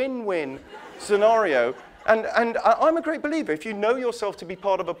created a win-win scenario. And I'm a great believer, if you know yourself to be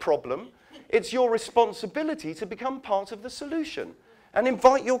part of a problem, it's your responsibility to become part of the solution. And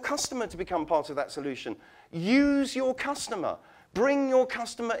invite your customer to become part of that solution. Use your customer. Bring your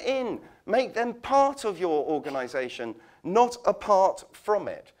customer in. Make them part of your organization, not apart from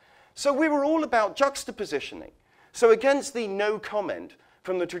it. So we were all about juxtapositioning. So against the no comment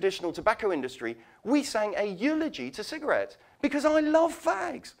from the traditional tobacco industry, we sang a eulogy to cigarettes, because I love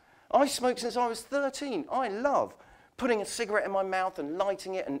fags. I smoked since I was 13. I love putting a cigarette in my mouth and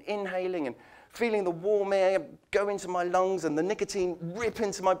lighting it and inhaling and feeling the warm air go into my lungs and the nicotine rip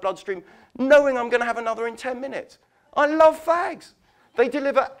into my bloodstream, knowing I'm going to have another in 10 minutes. I love fags. They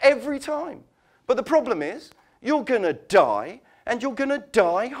deliver every time. But the problem is, you're going to die, and you're going to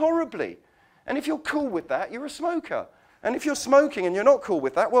die horribly. And if you're cool with that, you're a smoker. And if you're smoking and you're not cool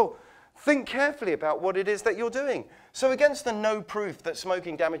with that, well, think carefully about what it is that you're doing. So against the no proof that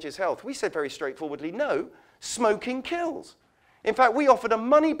smoking damages health, we said very straightforwardly, no, smoking kills. In fact, we offered a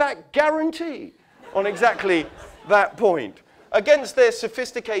money-back guarantee on exactly that point. Against their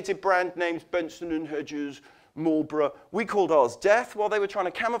sophisticated brand names, Benson & Hedges, Marlboro, we called ours death. While they were trying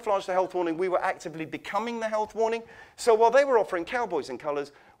to camouflage the health warning, we were actively becoming the health warning. So while they were offering cowboys in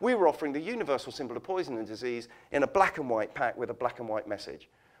colours, we were offering the universal symbol of poison and disease in a black and white pack with a black and white message.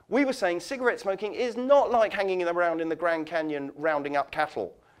 We were saying cigarette smoking is not like hanging around in the Grand Canyon rounding up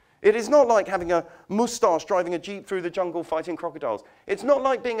cattle. It is not like having a moustache driving a jeep through the jungle fighting crocodiles. It's not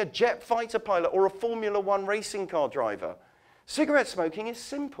like being a jet fighter pilot or a Formula One racing car driver. Cigarette smoking is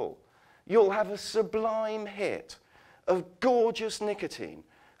simple. You'll have a sublime hit of gorgeous nicotine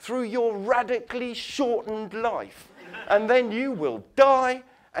through your radically shortened life. And then you will die,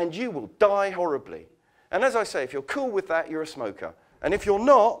 and you will die horribly. And as I say, if you're cool with that, you're a smoker. And if you're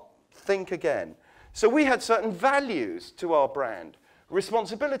not, think again. So we had certain values to our brand.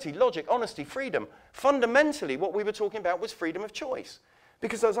 Responsibility, logic, honesty, freedom. Fundamentally, what we were talking about was freedom of choice.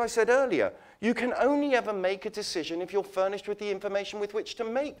 Because as I said earlier, you can only ever make a decision if you're furnished with the information with which to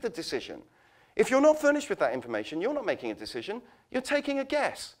make the decision. If you're not furnished with that information, you're not making a decision, you're taking a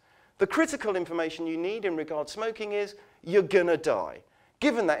guess. The critical information you need in regard to smoking is, you're gonna die.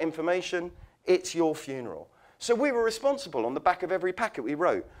 Given that information, it's your funeral. So we were responsible on the back of every packet we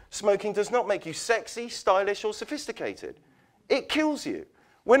wrote. Smoking does not make you sexy, stylish, or sophisticated. It kills you.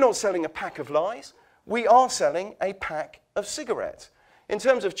 We're not selling a pack of lies. We are selling a pack of cigarettes. In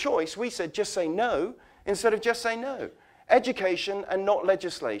terms of choice, we said just say no instead of just say no. Education and not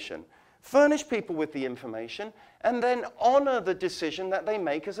legislation. Furnish people with the information and then honor the decision that they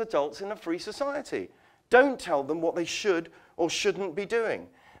make as adults in a free society. Don't tell them what they should or shouldn't be doing.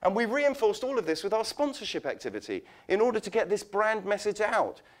 And we reinforced all of this with our sponsorship activity in order to get this brand message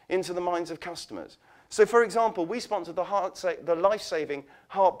out into the minds of customers. So for example, we sponsored the life-saving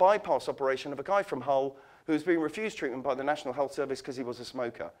heart bypass operation of a guy from Hull who was being refused treatment by the National Health Service because he was a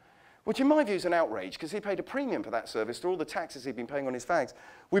smoker. Which in my view is an outrage, because he paid a premium for that service through all the taxes he'd been paying on his fags.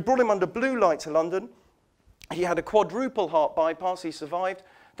 We brought him under blue light to London. He had a quadruple heart bypass, he survived.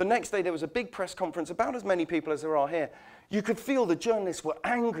 The next day there was a big press conference, about as many people as there are here. You could feel the journalists were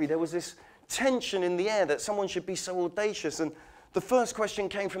angry. There was this tension in the air that someone should be so audacious. And the first question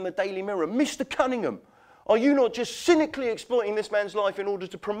came from the Daily Mirror. Mr. Cunningham, are you not just cynically exploiting this man's life in order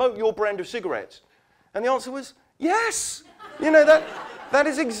to promote your brand of cigarettes? And the answer was, yes. You know, that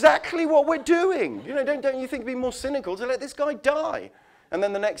is exactly what we're doing. You know, don't you think it'd be more cynical to let this guy die? And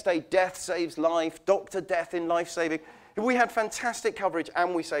then the next day, death saves life, Dr. Death in life-saving. We had fantastic coverage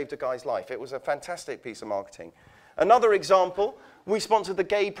and we saved a guy's life. It was a fantastic piece of marketing. Another example, we sponsored the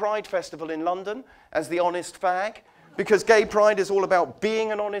Gay Pride Festival in London as the honest fag, because Gay Pride is all about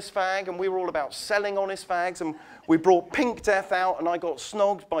being an honest fag, and we were all about selling honest fags, and we brought Pink Death out, and I got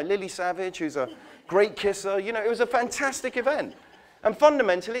snogged by Lily Savage, who's a great kisser. You know, it was a fantastic event. And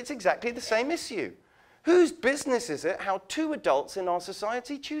fundamentally, it's exactly the same issue. Whose business is it how two adults in our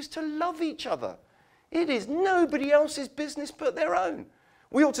society choose to love each other? It is nobody else's business but their own.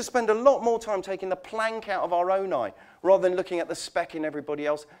 We ought to spend a lot more time taking the plank out of our own eye rather than looking at the speck in everybody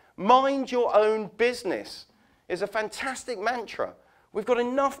else. Mind your own business is a fantastic mantra. We've got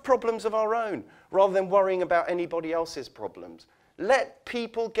enough problems of our own rather than worrying about anybody else's problems. Let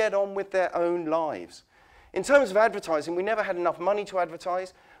people get on with their own lives. In terms of advertising, we never had enough money to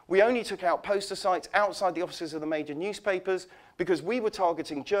advertise. We only took out poster sites outside the offices of the major newspapers because we were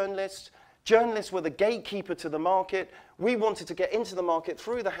targeting journalists. Journalists were the gatekeeper to the market. We wanted to get into the market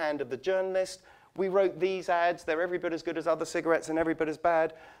through the hand of the journalist. We wrote these ads. They're every bit as good as other cigarettes and every bit as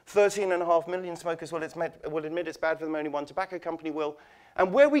bad. 13.5 million smokers will admit it's bad for them. Only one tobacco company will.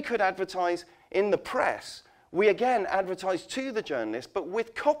 And where we could advertise in the press, we again advertised to the journalist, but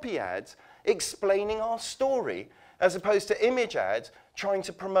with copy ads explaining our story, as opposed to image ads trying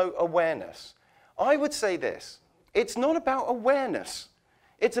to promote awareness. I would say this, it's not about awareness,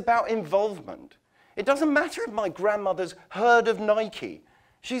 it's about involvement. It doesn't matter if my grandmother's heard of Nike.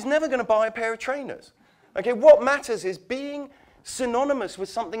 She's never going to buy a pair of trainers. Okay, what matters is being synonymous with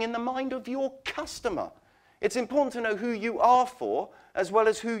something in the mind of your customer. It's important to know who you are for as well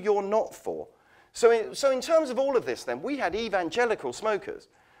as who you're not for. So in terms of all of this then, we had evangelical smokers.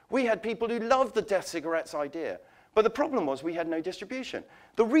 We had people who loved the death cigarettes idea. But the problem was we had no distribution.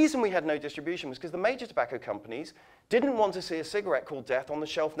 The reason we had no distribution was because the major tobacco companies didn't want to see a cigarette called Death on the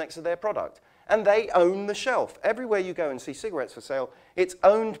shelf next to their product. And they own the shelf. Everywhere you go and see cigarettes for sale, it's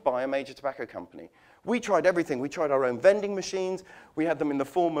owned by a major tobacco company. We tried everything. We tried our own vending machines. We had them in the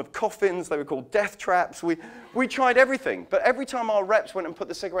form of coffins. They were called death traps. We tried everything. But every time our reps went and put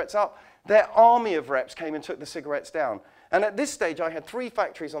the cigarettes up, their army of reps came and took the cigarettes down. And at this stage, I had 3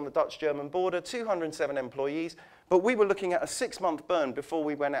 factories on the Dutch-German border, 207 employees, but we were looking at a 6-month burn before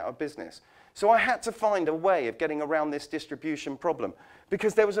we went out of business. So I had to find a way of getting around this distribution problem,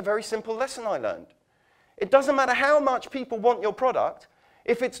 because there was a very simple lesson I learned. It doesn't matter how much people want your product,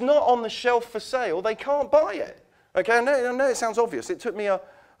 if it's not on the shelf for sale, they can't buy it. Okay, I know it sounds obvious. It took me a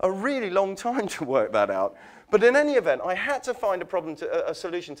really long time to work that out. But in any event, I had to find a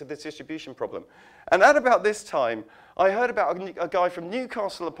solution to this distribution problem. And at about this time, I heard about a guy from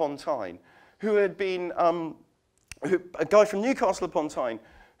Newcastle upon Tyne who had been, who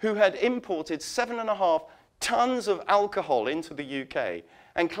had imported 7.5 tons of alcohol into the UK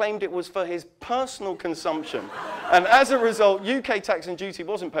and claimed it was for his personal consumption. And as a result, UK tax and duty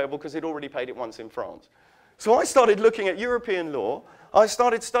wasn't payable because he'd already paid it once in France. So I started looking at European law. I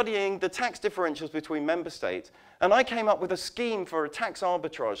started studying the tax differentials between member states, and I came up with a scheme for a tax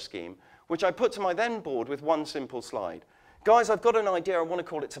arbitrage scheme, which I put to my then board with one simple slide. Guys, I've got an idea. I want to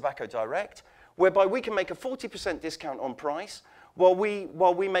call it Tobacco Direct, whereby we can make a 40% discount on price while we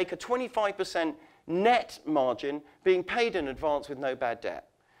make a 25% net margin being paid in advance with no bad debt.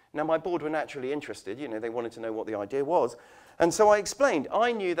 Now, my board were naturally interested. You know, they wanted to know what the idea was. And so I explained.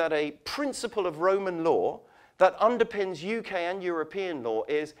 I knew that a principle of Roman law that underpins UK and European law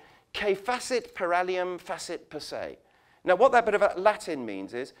is que facit per alium facit per se. Now, what that bit of Latin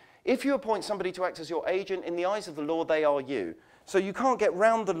means is, if you appoint somebody to act as your agent, in the eyes of the law, they are you. So you can't get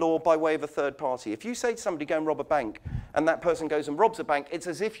round the law by way of a third party. If you say to somebody, go and rob a bank, and that person goes and robs a bank, it's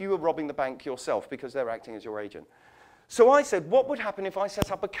as if you were robbing the bank yourself because they're acting as your agent. So I said, what would happen if I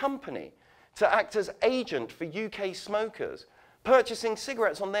set up a company to act as agent for UK smokers, purchasing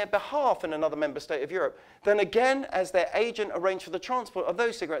cigarettes on their behalf in another member state of Europe, then again, as their agent, arrange for the transport of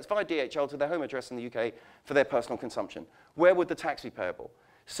those cigarettes via DHL to their home address in the UK for their personal consumption? Where would the tax be payable?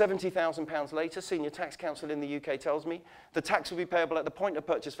 £70,000 later, Senior Tax Counsel in the UK tells me the tax will be payable at the point of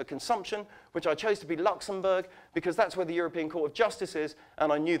purchase for consumption, which I chose to be Luxembourg because that's where the European Court of Justice is,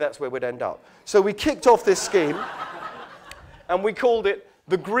 and I knew that's where we'd end up. So we kicked off this scheme, and we called it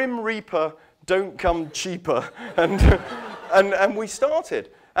the Grim Reaper Don't Come Cheaper, and we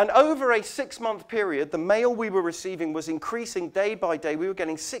started. And over a 6-month period, the mail we were receiving was increasing day by day. We were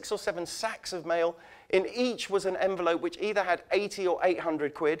getting 6 or 7 sacks of mail. In each was an envelope which either had 80 or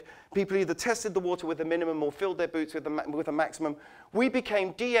 800 quid. People either tested the water with a minimum or filled their boots with a maximum. We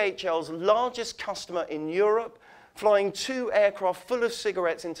became DHL's largest customer in Europe, flying 2 aircraft full of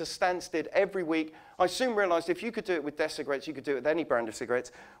cigarettes into Stansted every week. I soon realized if you could do it with death cigarettes, you could do it with any brand of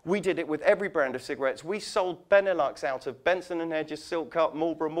cigarettes. We did it with every brand of cigarettes. We sold Benelux out of Benson & Hedges, Silk Cut,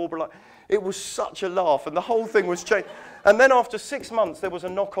 Marlboro Light. It was such a laugh, and the whole thing was changed. And then after 6 months, there was a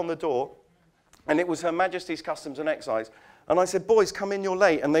knock on the door, and it was Her Majesty's Customs and Excise. And I said, boys, come in, you're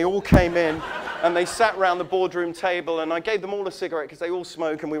late. And they all came in, and they sat round the boardroom table, and I gave them all a cigarette because they all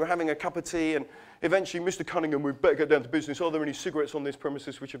smoke, and we were having a cup of tea, and eventually, Mr. Cunningham, we better get down to business. Are there any cigarettes on this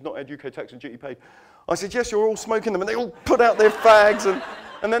premises which have not had UK tax and duty paid? I said, yes, you're all smoking them. And they all put out their fags,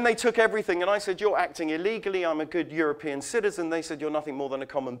 and then they took everything. And I said, you're acting illegally. I'm a good European citizen. They said, you're nothing more than a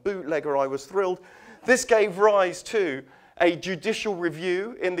common bootlegger. I was thrilled. This gave rise to a judicial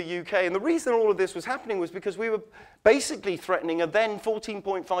review in the UK. And the reason all of this was happening was because we were basically threatening a then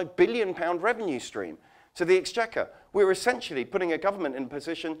 £14.5 billion revenue stream to the Exchequer. We were essentially putting a government in a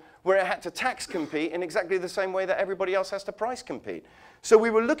position where it had to tax compete in exactly the same way that everybody else has to price compete. So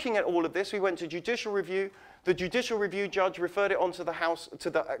we were looking at all of this. We went to judicial review. The judicial review judge referred it on to the House, to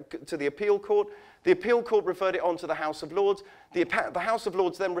the appeal court. The appeal court referred it on to the House of Lords. The House of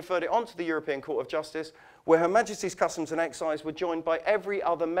Lords then referred it on to the European Court of Justice, where Her Majesty's Customs and Excise were joined by every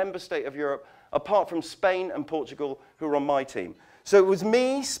other member state of Europe, apart from Spain and Portugal, who were on my team. So it was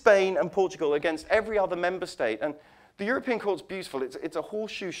me, Spain, and Portugal against every other member state. And the European Court's beautiful. It's a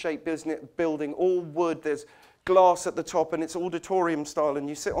horseshoe-shaped building, all wood. There's glass at the top, and it's auditorium style. And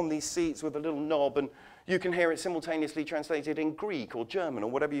you sit on these seats with a little knob, and you can hear it simultaneously translated in Greek or German or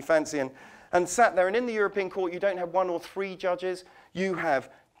whatever you fancy. And sat there. And in the European Court, you don't have 1 or 3 judges. You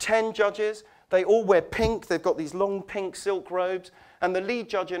have 10 judges. They all wear pink. They've got these long pink silk robes. And the lead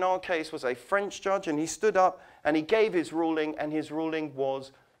judge in our case was a French judge, and he stood up and he gave his ruling, and his ruling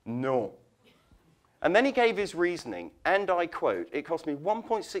was no. And then he gave his reasoning, and I quote, it cost me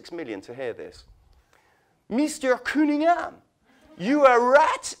 1.6 million to hear this. Mr. Cunningham, you are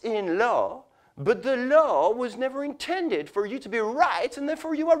right in law, but the law was never intended for you to be right, and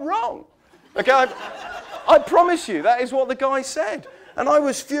therefore you are wrong. Okay, I promise you, that is what the guy said. And I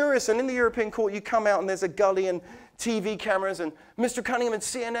was furious, and in the European Court, you come out and there's a gully and TV cameras, and Mr. Cunningham and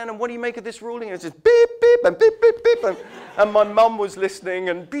CNN, and what do you make of this ruling? And it's just beep, beep, and beep, beep, beep. And my mum was listening,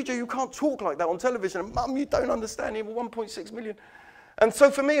 and BJ, you can't talk like that on television. And Mum, you don't understand, even 1.6 million. And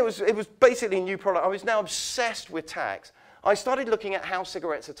so for me, it was basically a new product. I was now obsessed with tax. I started looking at how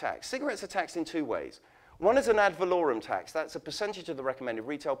cigarettes are taxed. Cigarettes are taxed in two ways. One is an ad valorem tax. That's a percentage of the recommended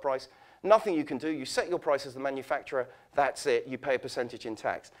retail price. Nothing you can do. You set your price as the manufacturer. That's it. You pay a percentage in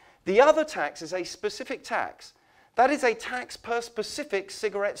tax. The other tax is a specific tax. That is a tax per specific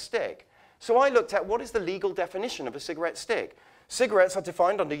cigarette stick. So I looked at what is the legal definition of a cigarette stick. Cigarettes are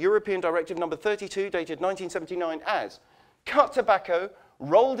defined under European Directive number 32, dated 1979, as cut tobacco,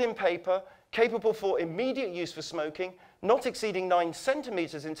 rolled in paper, capable for immediate use for smoking, not exceeding 9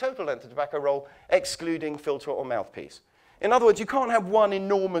 centimeters in total length of tobacco roll, excluding filter or mouthpiece. In other words, you can't have one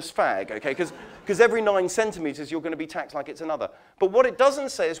enormous fag, okay, because every 9 centimeters you're going to be taxed like it's another. But what it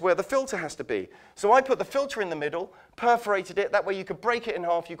doesn't say is where the filter has to be. So I put the filter in the middle, perforated it, that way you could break it in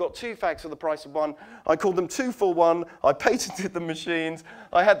half. You got 2 fags for the price of 1. I called them 2 for 1. I patented the machines.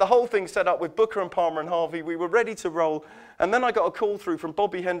 I had the whole thing set up with Booker and Palmer and Harvey. We were ready to roll. And then I got a call through from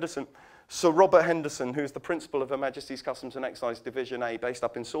Bobby Henderson, Sir Robert Henderson, who's the principal of Her Majesty's Customs and Excise Division A, based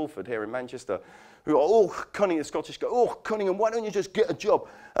up in Salford here in Manchester, who, oh, Cunningham, Scottish guy, oh, Cunningham, why don't you just get a job?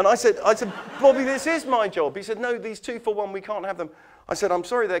 And I said, Bobby, this is my job. He said, no, these 2 for 1, we can't have them. I said, I'm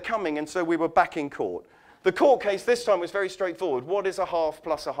sorry, they're coming, and so we were back in court. The court case this time was very straightforward. What is a half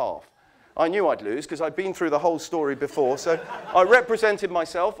plus a half? I knew I'd lose because I'd been through the whole story before, so I represented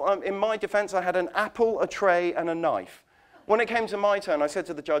myself. In my defense, I had an apple, a tray, and a knife. When it came to my turn, I said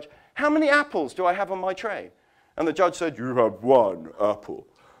to the judge, how many apples do I have on my tray? And the judge said, you have 1 apple.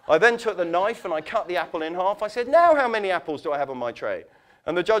 I then took the knife and I cut the apple in half. I said, now how many apples do I have on my tray?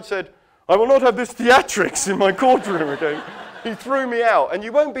 And the judge said, I will not have this theatrics in my courtroom again. He threw me out. And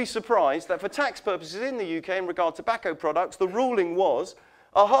you won't be surprised that for tax purposes in the UK in regard to tobacco products, the ruling was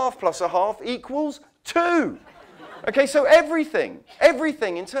a half plus a half equals 2. Okay, so everything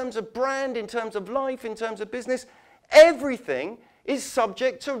in terms of brand, in terms of life, in terms of business, everything is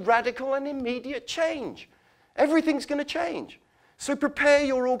subject to radical and immediate change. Everything's going to change. So prepare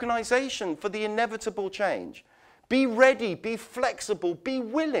your organization for the inevitable change. Be ready, be flexible, be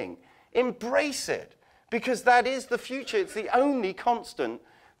willing. Embrace it, because that is the future. It's the only constant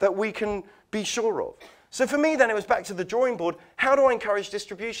that we can be sure of. So for me, then, it was back to the drawing board. How do I encourage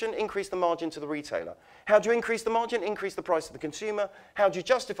distribution? Increase the margin to the retailer. How do you increase the margin? Increase the price to the consumer. How do you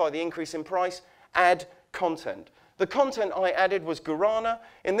justify the increase in price? Add content. The content I added was guarana.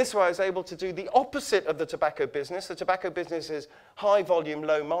 In this way, I was able to do the opposite of the tobacco business. The tobacco business is high volume,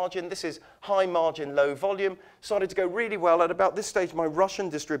 low margin. This is high margin, low volume. Started to go really well. At about this stage, my Russian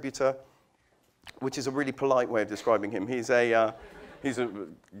distributor, which is a really polite way of describing him, he's a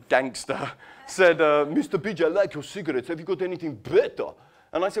gangster, said, Mr. BJ, I like your cigarettes. Have you got anything better?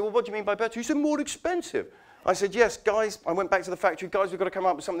 And I said, well, what do you mean by better? He said, more expensive. I said, yes, guys. I went back to the factory. Guys, we've got to come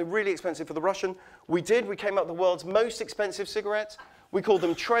up with something really expensive for the Russian. We did. We came up with the world's most expensive cigarettes. We called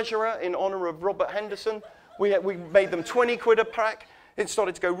them Treasurer in honor of Robert Henderson. We made them 20 quid a pack. It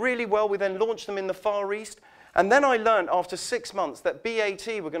started to go really well. We then launched them in the Far East. And then I learned after 6 months that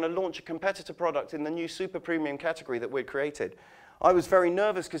BAT were going to launch a competitor product in the new super premium category that we'd created. I was very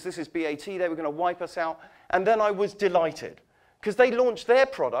nervous because this is BAT. They were going to wipe us out. And then I was delighted because they launched their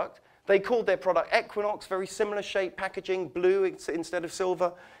product. They called their product Equinox, very similar shape, packaging, blue instead of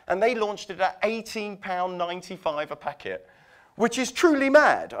silver. And they launched it at £18.95 a packet, which is truly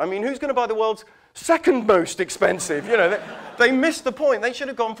mad. I mean, who's going to buy the world's second most expensive? You know, they missed the point. They should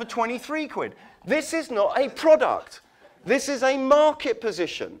have gone for 23 quid. This is not a product. This is a market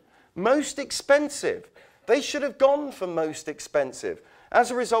position. Most expensive. They should have gone for most expensive.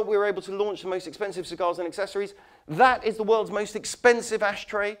 As a result, we were able to launch the most expensive cigars and accessories. That is the world's most expensive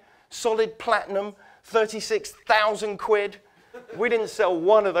ashtray. Solid platinum, 36,000 quid. We didn't sell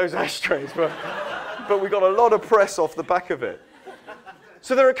one of those ashtrays, but we got a lot of press off the back of it.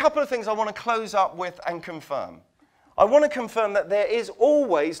 So there are a couple of things I want to close up with and confirm. I want to confirm that there is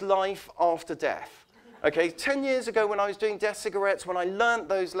always life after death. Okay, 10 years ago when I was doing death cigarettes, when I learnt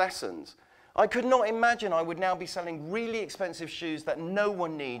those lessons, I could not imagine I would now be selling really expensive shoes that no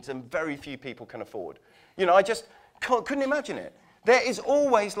one needs and very few people can afford. You know, I just couldn't imagine it. There is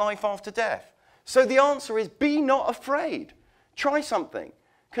always life after death. So the answer is be not afraid. Try something.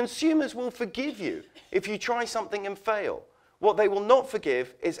 Consumers will forgive you if you try something and fail. What they will not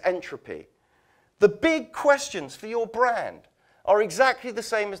forgive is entropy. The big questions for your brand are exactly the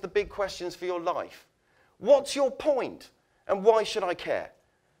same as the big questions for your life. What's your point, and why should I care?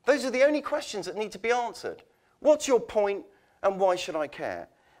 Those are the only questions that need to be answered. What's your point, and why should I care?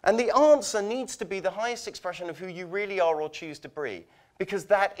 And the answer needs to be the highest expression of who you really are or choose to be, because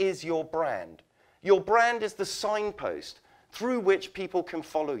that is your brand. Your brand is the signpost through which people can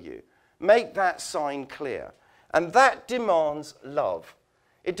follow you. Make that sign clear. And that demands love.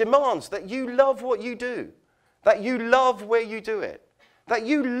 It demands that you love what you do, that you love where you do it, that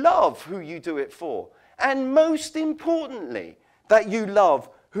you love who you do it for, and most importantly, that you love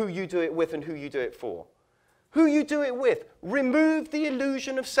who you do it with and who you do it for. Who you do it with. Remove the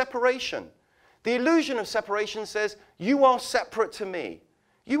illusion of separation. The illusion of separation says, you are separate to me.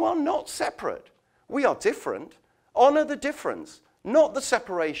 You are not separate. We are different. Honor the difference, not the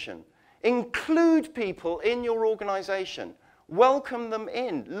separation. Include people in your organization. Welcome them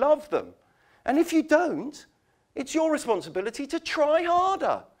in. Love them. And if you don't, it's your responsibility to try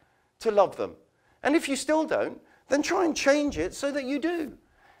harder to love them. And if you still don't, then try and change it so that you do.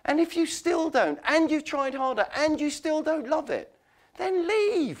 And if you still don't, and you've tried harder, and you still don't love it, then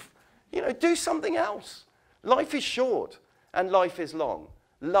leave. You know, do something else. Life is short, and life is long.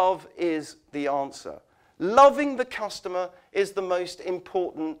 Love is the answer. Loving the customer is the most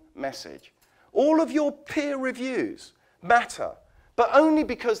important message. All of your peer reviews matter, but only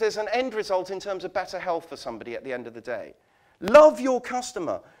because there's an end result in terms of better health for somebody at the end of the day. Love your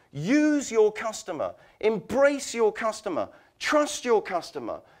customer. Use your customer. Embrace your customer. Trust your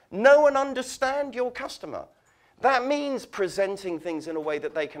customer. Know and understand your customer. That means presenting things in a way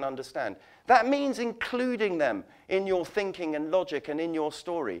that they can understand. That means including them in your thinking and logic and in your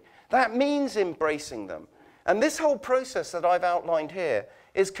story. That means embracing them. And this whole process that I've outlined here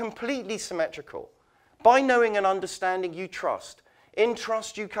is completely symmetrical. By knowing and understanding, you trust. In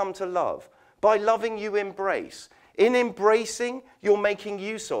trust, you come to love. By loving, you embrace. In embracing, you're making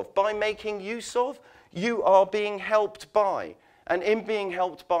use of. By making use of, you are being helped by. And in being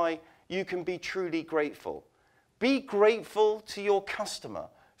helped by, you can be truly grateful. Be grateful to your customer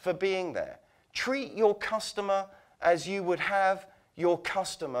for being there. Treat your customer as you would have your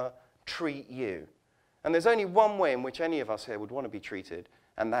customer treat you. And there's only one way in which any of us here would want to be treated,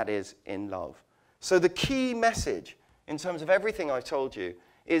 and that is in love. So the key message in terms of everything I've told you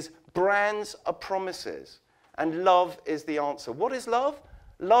is brands are promises, and love is the answer. What is love?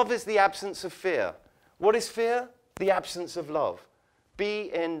 Love is the absence of fear. What is fear? The absence of love.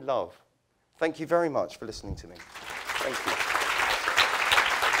 Be in love. Thank you very much for listening to me. Thank you.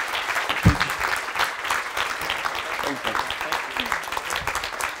 Thank you.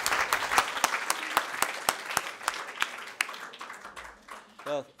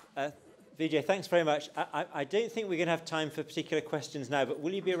 Well, Vijay, thanks very much. I don't think we're going to have time for particular questions now, but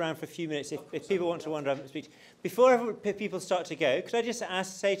will you be around for a few minutes if people want to wander up and speak? Before people start to go, could I just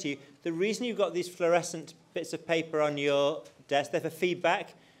say to you, the reason you've got these fluorescent bits of paper on your desk, they're for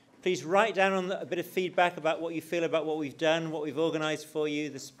feedback. Please write down on a bit of feedback about what you feel about what we've done, what we've organised for you,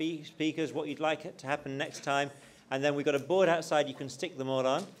 the speakers, what you'd like it to happen next time. And then we've got a board outside you can stick them all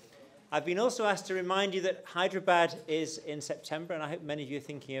on. I've been also asked to remind you that Hyderabad is in September, and I hope many of you are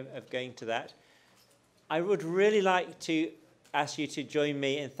thinking of going to that. I would really like to ask you to join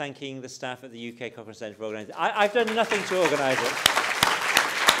me in thanking the staff at the UK Cochrane Centre for organising it. I've done nothing to organise it.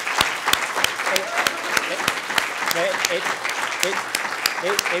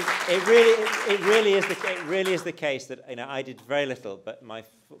 It really is the case that I did very little, but my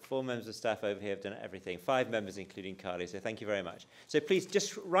 4 members of staff over here have done everything. 5 members, including Carly. So thank you very much. So please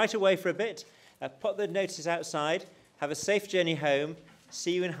just write away for a bit, put the notices outside, have a safe journey home.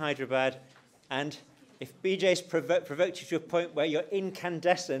 See you in Hyderabad, and if BJ's provoked you to a point where you're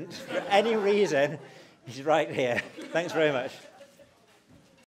incandescent for any reason, he's right here. Thanks very much.